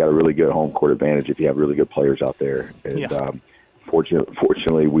 Usually you got a really good home court advantage if you have really good players out there. And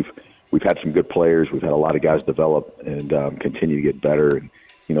fortunately, we've had some good players. We've had a lot of guys develop and continue to get better. And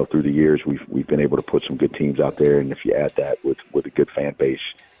through the years, we've been able to put some good teams out there, and if you add that with a good fan base,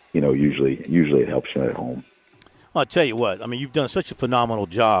 usually it helps you at home. Well, I'll tell you what. I mean, you've done such a phenomenal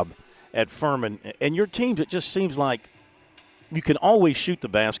job at Furman, and your teams, it just seems like you can always shoot the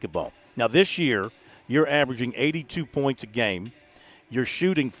basketball. Now, this year, you're averaging 82 points a game. You're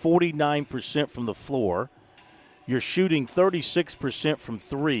shooting 49% from the floor. You're shooting 36% from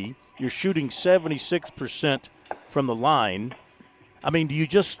three. You're shooting 76% from the line. I mean, do you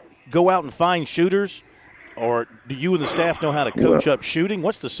just go out and find shooters, or do you and the staff know how to coach up shooting?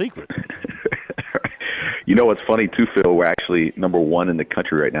 What's the secret? What's funny too, Phil? We're actually number one in the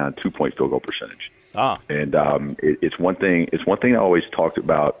country right now in 2-point field goal percentage. And it's one thing. It's one thing I always talked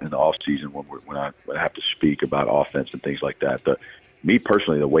about in the off season when I have to speak about offense and things like that. Me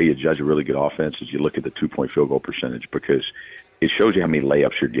personally, the way you judge a really good offense is you look at the 2-point field goal percentage, because it shows you how many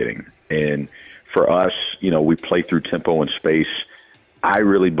layups you're getting. And for us, we play through tempo and space. I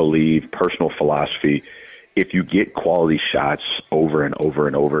really believe, personal philosophy, if you get quality shots over and over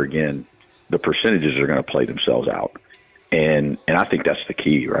and over again, the percentages are going to play themselves out. And I think that's the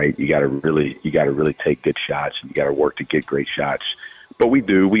key, right? You got to really take good shots, and you got to work to get great shots. But we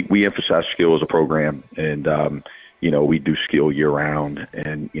emphasize skill as a program, and we do skill year round,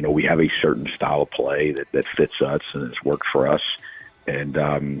 and we have a certain style of play that fits us and it's worked for us. And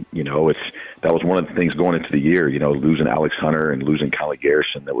that was one of the things going into the year. Losing Alex Hunter and losing Kylie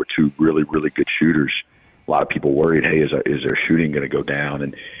Garrison, that were two really, really good shooters. A lot of people worried, hey, is their shooting going to go down?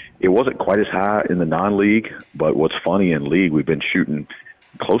 And it wasn't quite as high in the non-league, but what's funny, in league, we've been shooting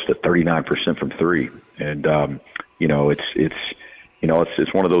close to 39% from three. And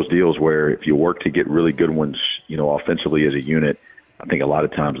it's one of those deals where if you work to get really good ones, offensively as a unit, I think a lot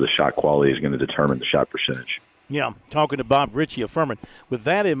of times the shot quality is going to determine the shot percentage. Yeah, talking to Bob Ritchie of Furman. With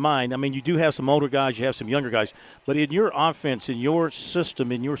that in mind, I mean, you do have some older guys, you have some younger guys, but in your offense, in your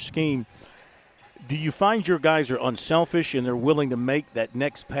system, in your scheme, do you find your guys are unselfish and they're willing to make that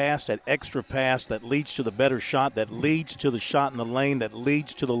next pass, that extra pass that leads to the better shot, that leads to the shot in the lane, that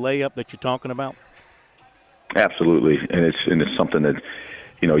leads to the layup that you're talking about? Absolutely, and it's something that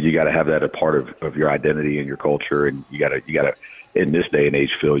you got to have that a part of your identity and your culture, and you got to in this day and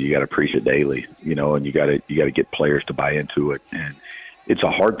age, Phil, you got to preach it daily, and you got to get players to buy into it, and it's a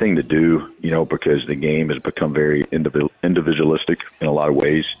hard thing to do, because the game has become very individualistic in a lot of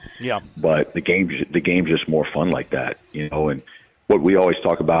ways. Yeah. But the game's just more fun like that, and what we always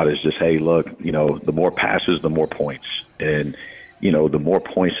talk about is just, hey, look, the more passes, the more points, and the more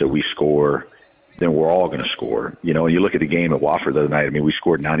points that we score, then we're all going to score. And you look at the game at Wofford the other night. I mean, we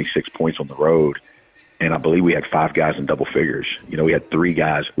scored 96 points on the road, and I believe we had 5 guys in double figures. We had 3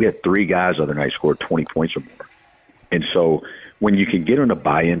 guys. We had 3 guys the other night scored 20 points or more. And so when you can get them to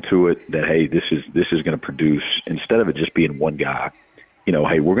buy into it, that hey, this is going to produce, instead of it just being one guy,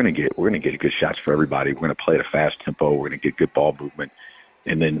 hey, we're going to get good shots for everybody. We're going to play at a fast tempo. We're going to get good ball movement,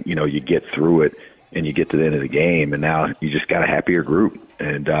 and then you get through it. And you get to the end of the game, and now you just got a happier group.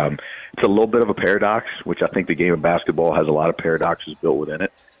 And it's a little bit of a paradox, which I think the game of basketball has a lot of paradoxes built within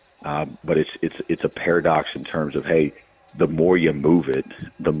it. But it's a paradox in terms of, hey, the more you move it,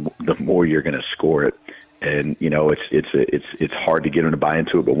 the more you're going to score it. And it's hard to get them to buy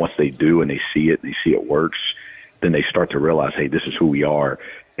into it, but once they do and they see it works, then they start to realize, hey, this is who we are.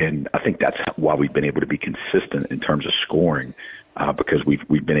 And I think that's why we've been able to be consistent in terms of scoring. Because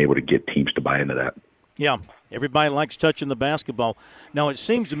we've been able to get teams to buy into that. Yeah, everybody likes touching the basketball. Now, it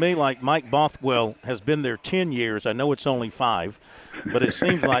seems to me like Mike Bothwell has been there 10 years. I know it's only 5, but it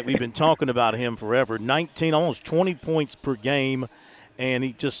seems like we've been talking about him forever. 19, almost 20 points per game, and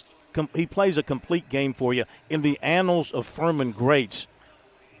he plays a complete game for you. In the annals of Furman greats,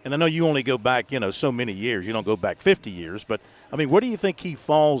 and I know you only go back, so many years. You don't go back 50 years, but, I mean, where do you think he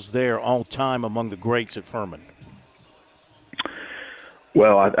falls there all time among the greats at Furman?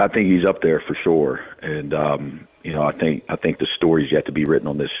 Well, I think he's up there for sure, and I think the story's yet to be written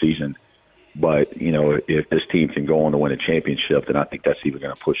on this season. But if this team can go on to win a championship, then I think that's even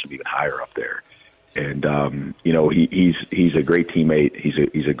going to push him even higher up there. And he's a great teammate.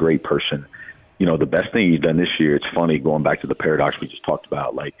 He's a great person. The best thing he's done this year. It's funny going back to the paradox we just talked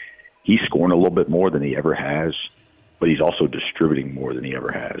about. Like, he's scoring a little bit more than he ever has, but he's also distributing more than he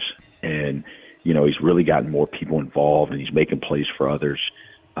ever has, and he's really gotten more people involved, and he's making plays for others.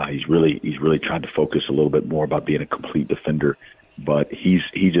 He's really trying to focus a little bit more about being a complete defender, but he's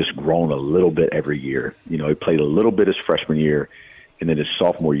just grown a little bit every year. He played a little bit his freshman year, and then his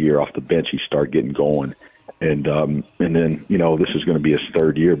sophomore year off the bench, he started getting going. And then, this is going to be his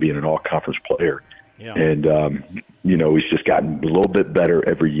 3rd year being an all-conference player. Yeah. And, he's just gotten a little bit better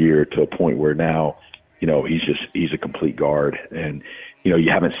every year to a point where now, he's a complete guard. And, you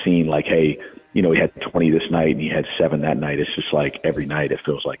haven't seen like, hey, he had 20 this night and he had 7 that night. It's just like every night it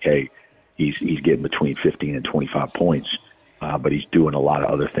feels like, hey, he's getting between 15 and 25 points, but he's doing a lot of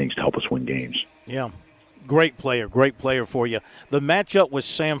other things to help us win games. Yeah, great player for you. The matchup with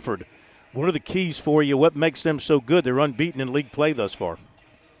Samford, what are the keys for you? What makes them so good? They're unbeaten in league play thus far.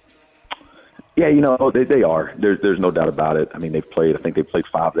 Yeah, they are. There's no doubt about it. I mean, I think they've played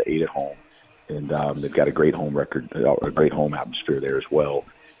 5 to 8 at home, and they've got a great home record, a great home atmosphere there as well.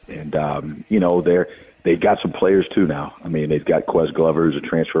 And, they've got some players too now. I mean, they've got Quez Glover, who's a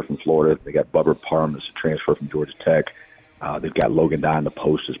transfer from Florida. They got Bubba Parham, who's a transfer from Georgia Tech. They've got Logan Dye in the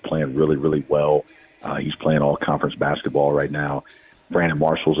post, is playing really, really well. He's playing all conference basketball right now. Brandon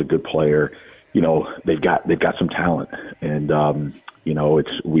Marshall's a good player. They've got some talent. And,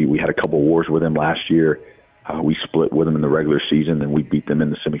 we had a couple wars with them last year. We split with them in the regular season, and we beat them in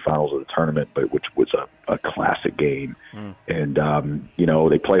the semifinals of the tournament, which was a classic game. And,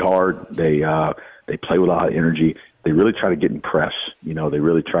 they play hard. They play with a lot of energy. They really try to get in press. They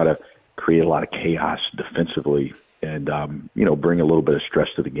really try to create a lot of chaos defensively and, bring a little bit of stress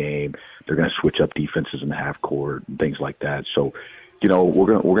to the game. They're going to switch up defenses in the half court and things like that. So, we're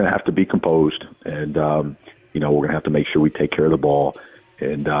going to have to be composed, and, we're going to have to make sure we take care of the ball.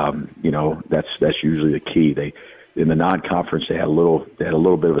 And, that's usually the key. In the non-conference, they had a little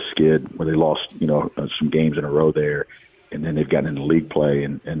bit of a skid where they lost, some games in a row there. And then they've gotten into league play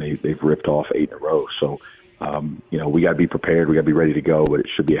and they've ripped off 8 in a row. So, we got to be prepared. We got to be ready to go, but it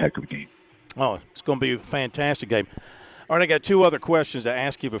should be a heck of a game. Oh, it's going to be a fantastic game. All right, I got 2 other questions to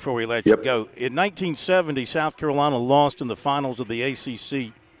ask you before we let you go. In 1970, South Carolina lost in the finals of the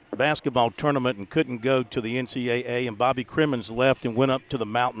ACC basketball tournament and couldn't go to the NCAA, and Bobby Crimmins left and went up to the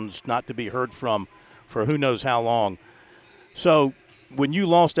mountains not to be heard from for who knows how long. So when you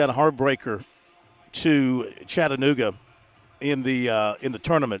lost that heartbreaker to Chattanooga in the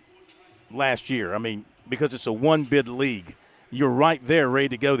tournament last year, I mean, because it's a one-bid league, you're right there ready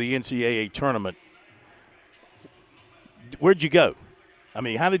to go to the NCAA tournament. Where'd you go? I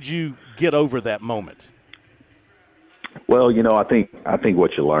mean, how did you get over that moment? Well, I think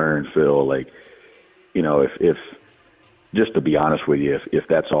what you learn, Phil, if just to be honest with you, if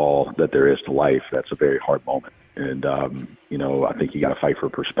that's all that there is to life, that's a very hard moment. And, I think you got to fight for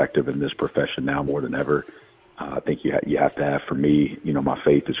perspective in this profession now more than ever. I think you have to have, for me, my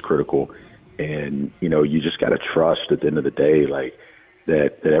faith is critical. And, you just got to trust at the end of the day,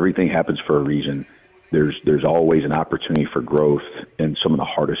 that everything happens for a reason. There's always an opportunity for growth in some of the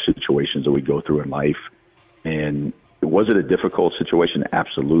hardest situations that we go through in life. And was it a difficult situation?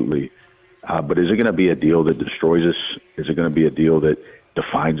 Absolutely. But is it going to be a deal that destroys us? Is it going to be a deal that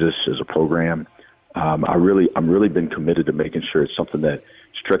defines us as a program? I'm really been committed to making sure it's something that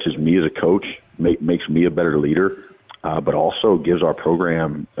stretches me as a coach, makes me a better leader, but also gives our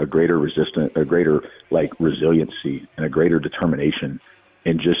program a greater resiliency and a greater determination,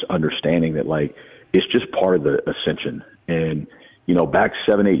 and just understanding that it's just part of the ascension. And back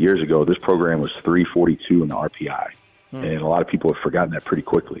 7-8 years ago, this program was 342 in the RPI, and a lot of people have forgotten that pretty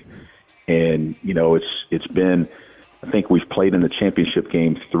quickly. And it's been, I think we've played in the championship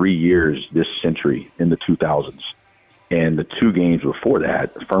game 3 years this century in the 2000s. And the 2 games before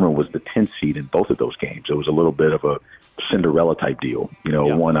that, Furman was the 10th seed in both of those games. It was a little bit of a Cinderella type deal.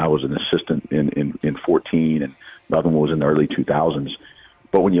 One, I was an assistant in 14, and the other one was in the early 2000s.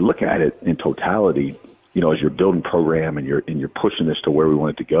 But when you look at it in totality, as you're building program and you're pushing this to where we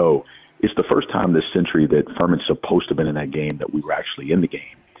want it to go, it's the first time this century that Furman's supposed to have been in that game that we were actually in the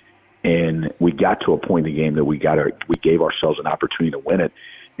game. And we got to a point in the game that we gave ourselves an opportunity to win it,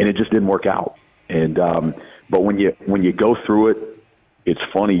 and it just didn't work out. And but when you go through it, it's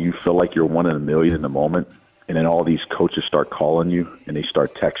funny. You feel like you're one in a million in the moment, and then all these coaches start calling you and they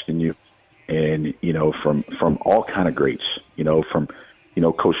start texting you, and from all kind of greats, from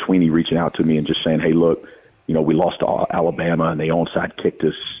Coach Sweeney reaching out to me and just saying, hey, look, we lost to Alabama and they onside kicked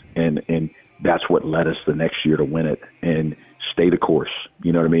us, and that's what led us the next year to win it, and stay the course.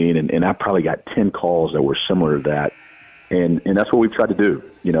 You know what I mean? And I probably got 10 calls that were similar to that. And that's what we've tried to do,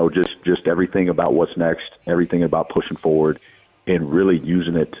 just everything about what's next, everything about pushing forward, and really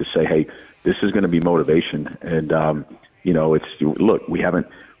using it to say, hey, this is going to be motivation. And, look, we haven't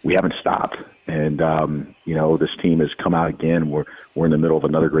stopped. And, this team has come out again. We're in the middle of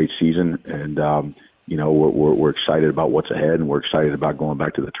another great season. And, we're excited about what's ahead, and we're excited about going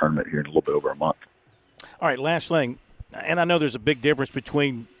back to the tournament here in a little bit over a month. All right, last thing, and I know there's a big difference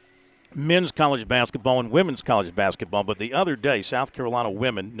between men's college basketball and women's college basketball, but the other day, South Carolina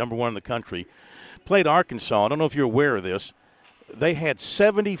women, number 1 in the country, played Arkansas. I don't know if you're aware of this. They had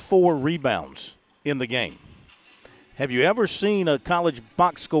 74 rebounds in the game. Have you ever seen a college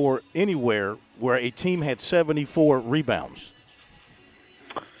box score anywhere where a team had 74 rebounds?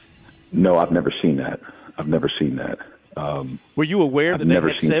 No, I've never seen that. Were you aware that they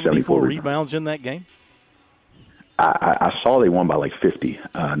had 74 rebounds in that game? I saw they won by like 50,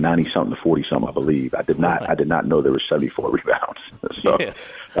 90-something to 40-something, I believe. I did not know there were 74 rebounds. So,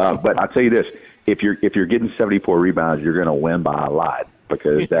 yes. But I'll tell you this: if you're getting 74 rebounds, you're going to win by a lot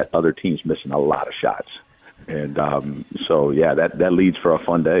because that other team's missing a lot of shots. And that leads for a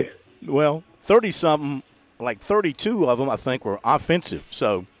fun day. Well, 30-something, like 32 of them, I think, were offensive.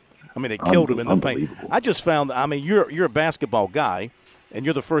 So, I mean, they killed them in the paint. I just found, you're a basketball guy, and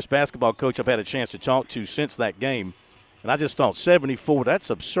you're the first basketball coach I've had a chance to talk to since that game. And I just thought 74,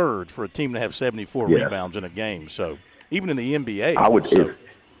 that's absurd for a team to have 74 rebounds in a game. So, even in the NBA. I would,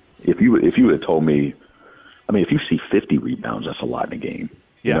 if you would have told me, if you see 50 rebounds, that's a lot in a game.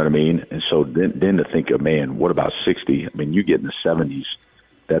 You know what I mean? And so then to think of, man, what about 60? You get in the 70s.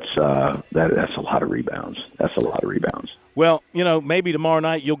 That's a lot of rebounds. That's a lot of rebounds. Well, maybe tomorrow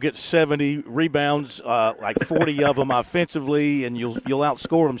night you'll get 70 rebounds, like 40 of them offensively, and you'll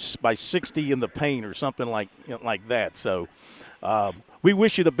outscore them by 60 in the paint or something like that. So we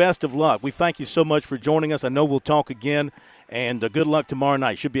wish you the best of luck. We thank you so much for joining us. I know we'll talk again, and good luck tomorrow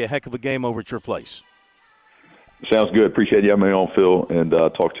night. Should be a heck of a game over at your place. Sounds good. Appreciate you having me on, Phil, and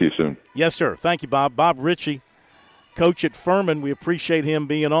talk to you soon. Yes, sir. Thank you, Bob. Bob Ritchie, coach at Furman. We appreciate him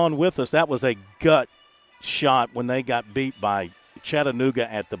being on with us. That was a gut shot when they got beat by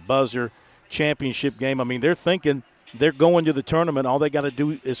Chattanooga at the buzzer championship game. They're thinking they're going to the tournament. All they got to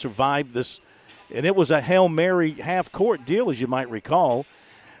do is survive this. And it was a Hail Mary half-court deal, as you might recall.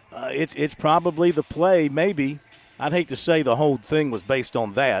 It's probably the play, maybe. I'd hate to say the whole thing was based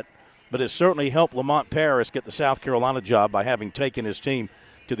on that, but it certainly helped Lamont Paris get the South Carolina job by having taken his team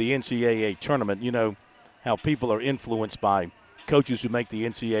to the NCAA tournament. You know how people are influenced by coaches who make the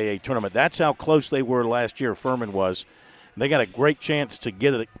NCAA tournament. That's how close they were last year, Furman was. They got a great chance to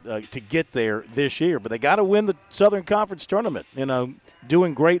get there this year, but they got to win the Southern Conference tournament.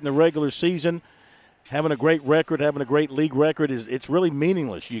 Doing great in the regular season, having a great record, having a great league record, it's really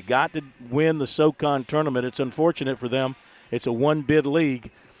meaningless. You got to win the SoCon tournament. It's unfortunate for them. It's a one-bid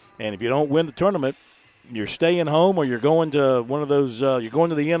league. And if you don't win the tournament, you're staying home or you're going to one of those you're going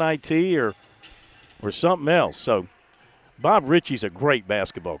to the NIT or something else. So Bob Ritchie's a great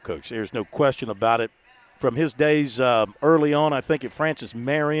basketball coach. There's no question about it. From his days early on, I think at Francis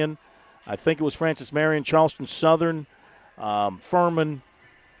Marion, Charleston Southern, Furman.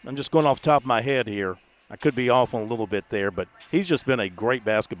 I'm just going off the top of my head here. I could be off on a little bit there, but he's just been a great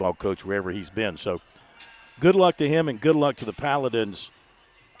basketball coach wherever he's been. So good luck to him and good luck to the Paladins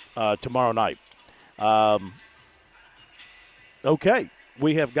tomorrow night. Okay,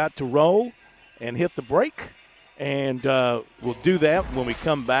 we have got to roll and hit the break, and we'll do that when we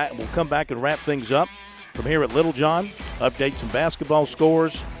come back. We'll come back and wrap things up from here at Littlejohn, update some basketball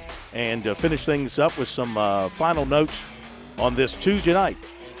scores, and finish things up with some final notes on this Tuesday night.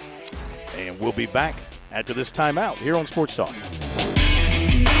 And we'll be back after this timeout here on Sports Talk.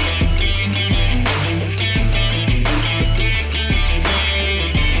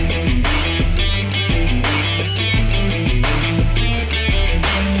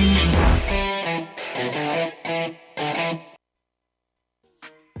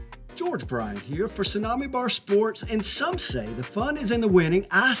 George Bryant here for Tsunami Bar Sports, and some say the fun is in the winning.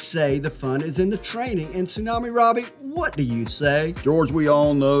 I say the fun is in the training. And Tsunami Robbie, what do you say? George, we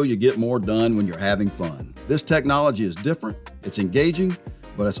all know you get more done when you're having fun. This technology is different, it's engaging,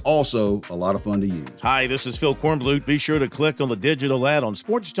 but it's also a lot of fun to use. Hi, this is Phil Kornblut. Be sure to click on the digital ad on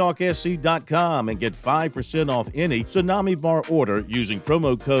sportstalksc.com and get 5% off any Tsunami Bar order using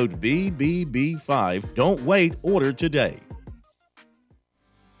promo code BBB5. Don't wait, order today.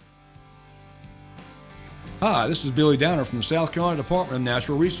 Hi, this is Billy Downer from the South Carolina Department of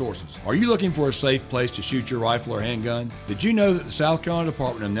Natural Resources. Are you looking for a safe place to shoot your rifle or handgun? Did you know that the South Carolina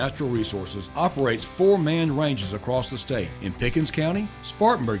Department of Natural Resources operates 4 manned ranges across the state in Pickens County,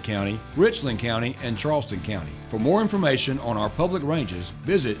 Spartanburg County, Richland County, and Charleston County? For more information on our public ranges,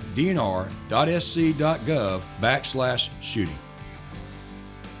 visit dnr.sc.gov/shooting.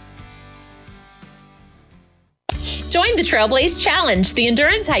 Join the Trailblaze Challenge, the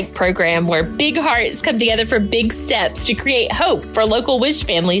endurance hike program where big hearts come together for big steps to create hope for local Wish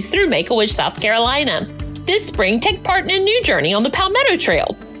families through Make-A-Wish, South Carolina. This spring, take part in a new journey on the Palmetto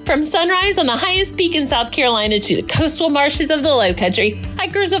Trail. From sunrise on the highest peak in South Carolina to the coastal marshes of the Lowcountry,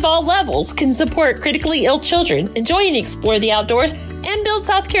 hikers of all levels can support critically ill children, enjoy and explore the outdoors, and build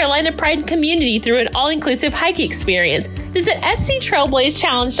South Carolina pride and community through an all-inclusive hike experience. Visit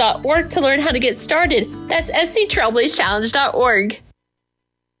sctrailblazechallenge.org to learn how to get started. That's sctrailblazechallenge.org.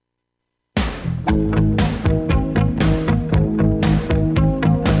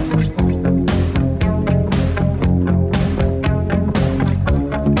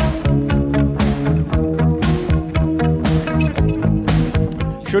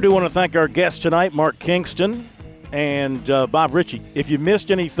 Sure do want to thank our guests tonight, Mark Kingston and Bob Ritchie. If you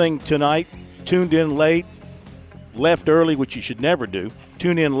missed anything tonight, tuned in late, left early, which you should never do,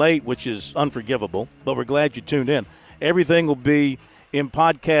 tune in late, which is unforgivable, but we're glad you tuned in. Everything will be in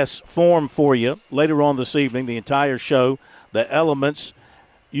podcast form for you later on this evening, the entire show, the elements.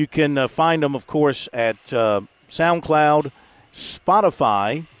 You can find them, of course, at SoundCloud,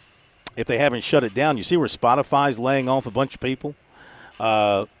 Spotify, if they haven't shut it down. You see where Spotify's laying off a bunch of people?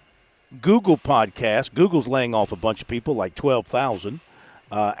 Google Podcast. Google's laying off a bunch of people, like 12,000.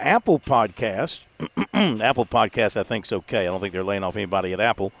 Apple Podcast. Apple Podcast, I think, is okay. I don't think they're laying off anybody at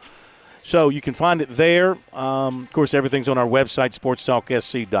Apple. So you can find it there. Of course, everything's on our website,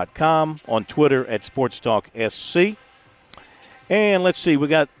 sportstalksc.com, on Twitter at sportstalksc. And let's see, we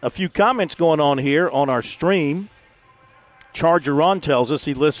got a few comments going on here on our stream. Charger Ron tells us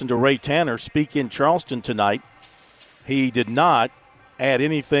he listened to Ray Tanner speak in Charleston tonight. He did not add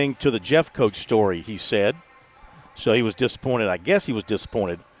anything to the Jeff Coach story, he said. So he was disappointed. I guess he was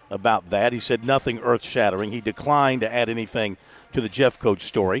disappointed about that. He said nothing earth-shattering. He declined to add anything to the Jeff Coach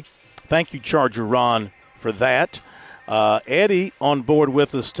story. Thank you, Charger Ron, for that. Eddie on board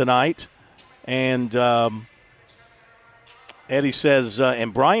with us tonight. And Eddie says,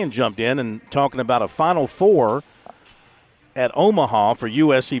 and Brian jumped in and talking about a Final Four at Omaha for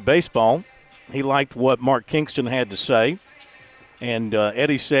USC baseball. He liked what Mark Kingston had to say. And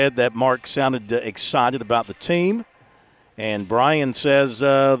Eddie said that Mark sounded excited about the team. And Brian says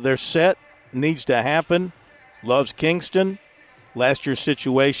they're set, needs to happen, loves Kingston. Last year's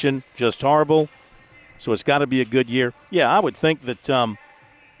situation, just horrible. So it's got to be a good year. Yeah, I would think that,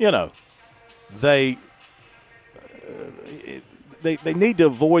 they need to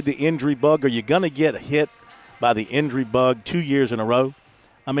avoid the injury bug. Are you going to get hit by the injury bug 2 years in a row?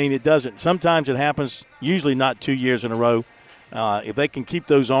 I mean, it doesn't. Sometimes it happens, usually not 2 years in a row. If they can keep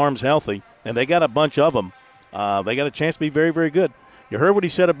those arms healthy, and they got a bunch of them, they got a chance to be very, very good. You heard what he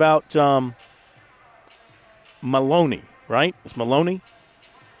said about Maloney, right? It's Maloney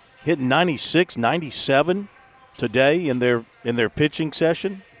hitting 96, 97 today in their pitching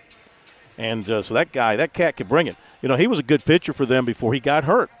session. And so that cat could bring it. You know, he was a good pitcher for them before he got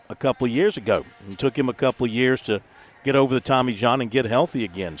hurt a couple of years ago. It took him a couple of years to get over the Tommy John and get healthy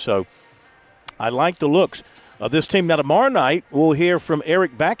again. So I like the looks of this team. Now, tomorrow night, we'll hear from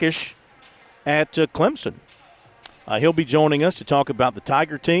Eric Backish at Clemson. He'll be joining us to talk about the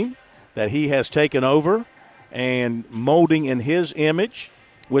Tiger team that he has taken over and molding in his image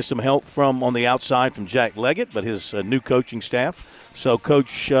with some help from on the outside from Jack Leggett, but his new coaching staff. So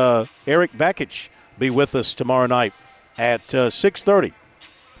Coach Eric Backish be with us tomorrow night at 6:30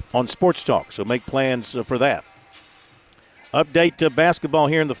 on Sports Talk. So make plans for that. Update to basketball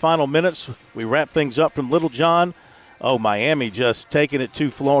here in the final minutes. We wrap things up from Little John. Oh, Miami just taking it to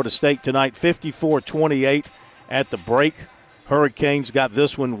Florida State tonight, 54-28 at the break. Hurricanes got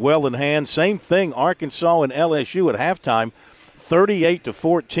this one well in hand. Same thing, Arkansas and LSU at halftime,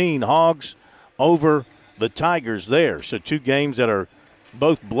 38-14. Hogs over the Tigers there. So two games that are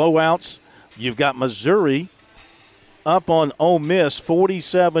both blowouts. You've got Missouri up on Ole Miss,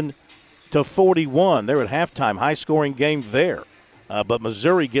 47-41. They're at halftime, high-scoring game there. But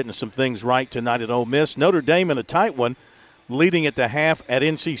Missouri getting some things right tonight at Ole Miss. Notre Dame in a tight one, leading at the half at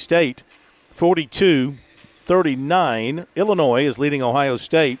NC State, 42-39. Illinois is leading Ohio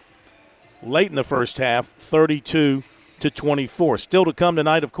State late in the first half, 32-24. Still to come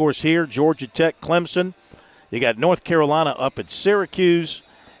tonight, of course, here, Georgia Tech, Clemson. You got North Carolina up at Syracuse.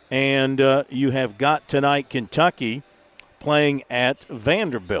 And you have got tonight Kentucky playing at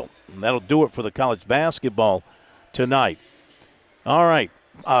Vanderbilt. And that'll do it for the college basketball tonight. All right.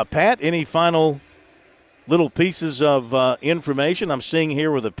 Pat, any final little pieces of information? I'm seeing here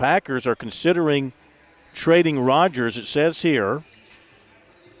where the Packers are considering trading Rodgers. It says here.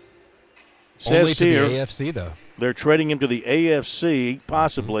 Only to the AFC, though. They're trading him to the AFC,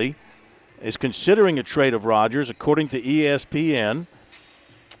 possibly. Is considering a trade of Rodgers, according to ESPN.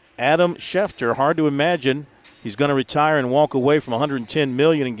 Adam Schefter, hard to imagine he's going to retire and walk away from $110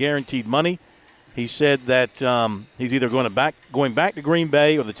 million in guaranteed money. He said that he's either going back to Green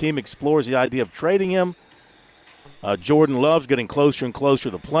Bay or the team explores the idea of trading him. Jordan Love's getting closer and closer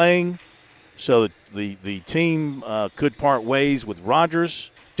to playing. So the team could part ways with Rodgers.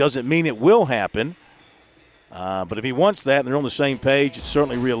 Doesn't mean it will happen. But if he wants that and they're on the same page, it's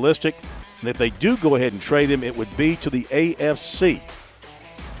certainly realistic. And if they do go ahead and trade him, it would be to the AFC,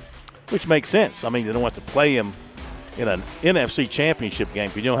 which makes sense. I mean, they don't have to play him in an NFC championship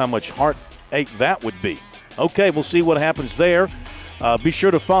game. You know how much heartache that would be. Okay, we'll see what happens there. Be sure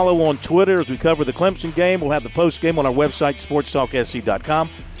to follow on Twitter as we cover the Clemson game. We'll have the post game on our website, sportstalksc.com.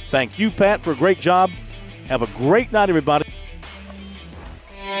 Thank you, Pat, for a great job. Have a great night, everybody.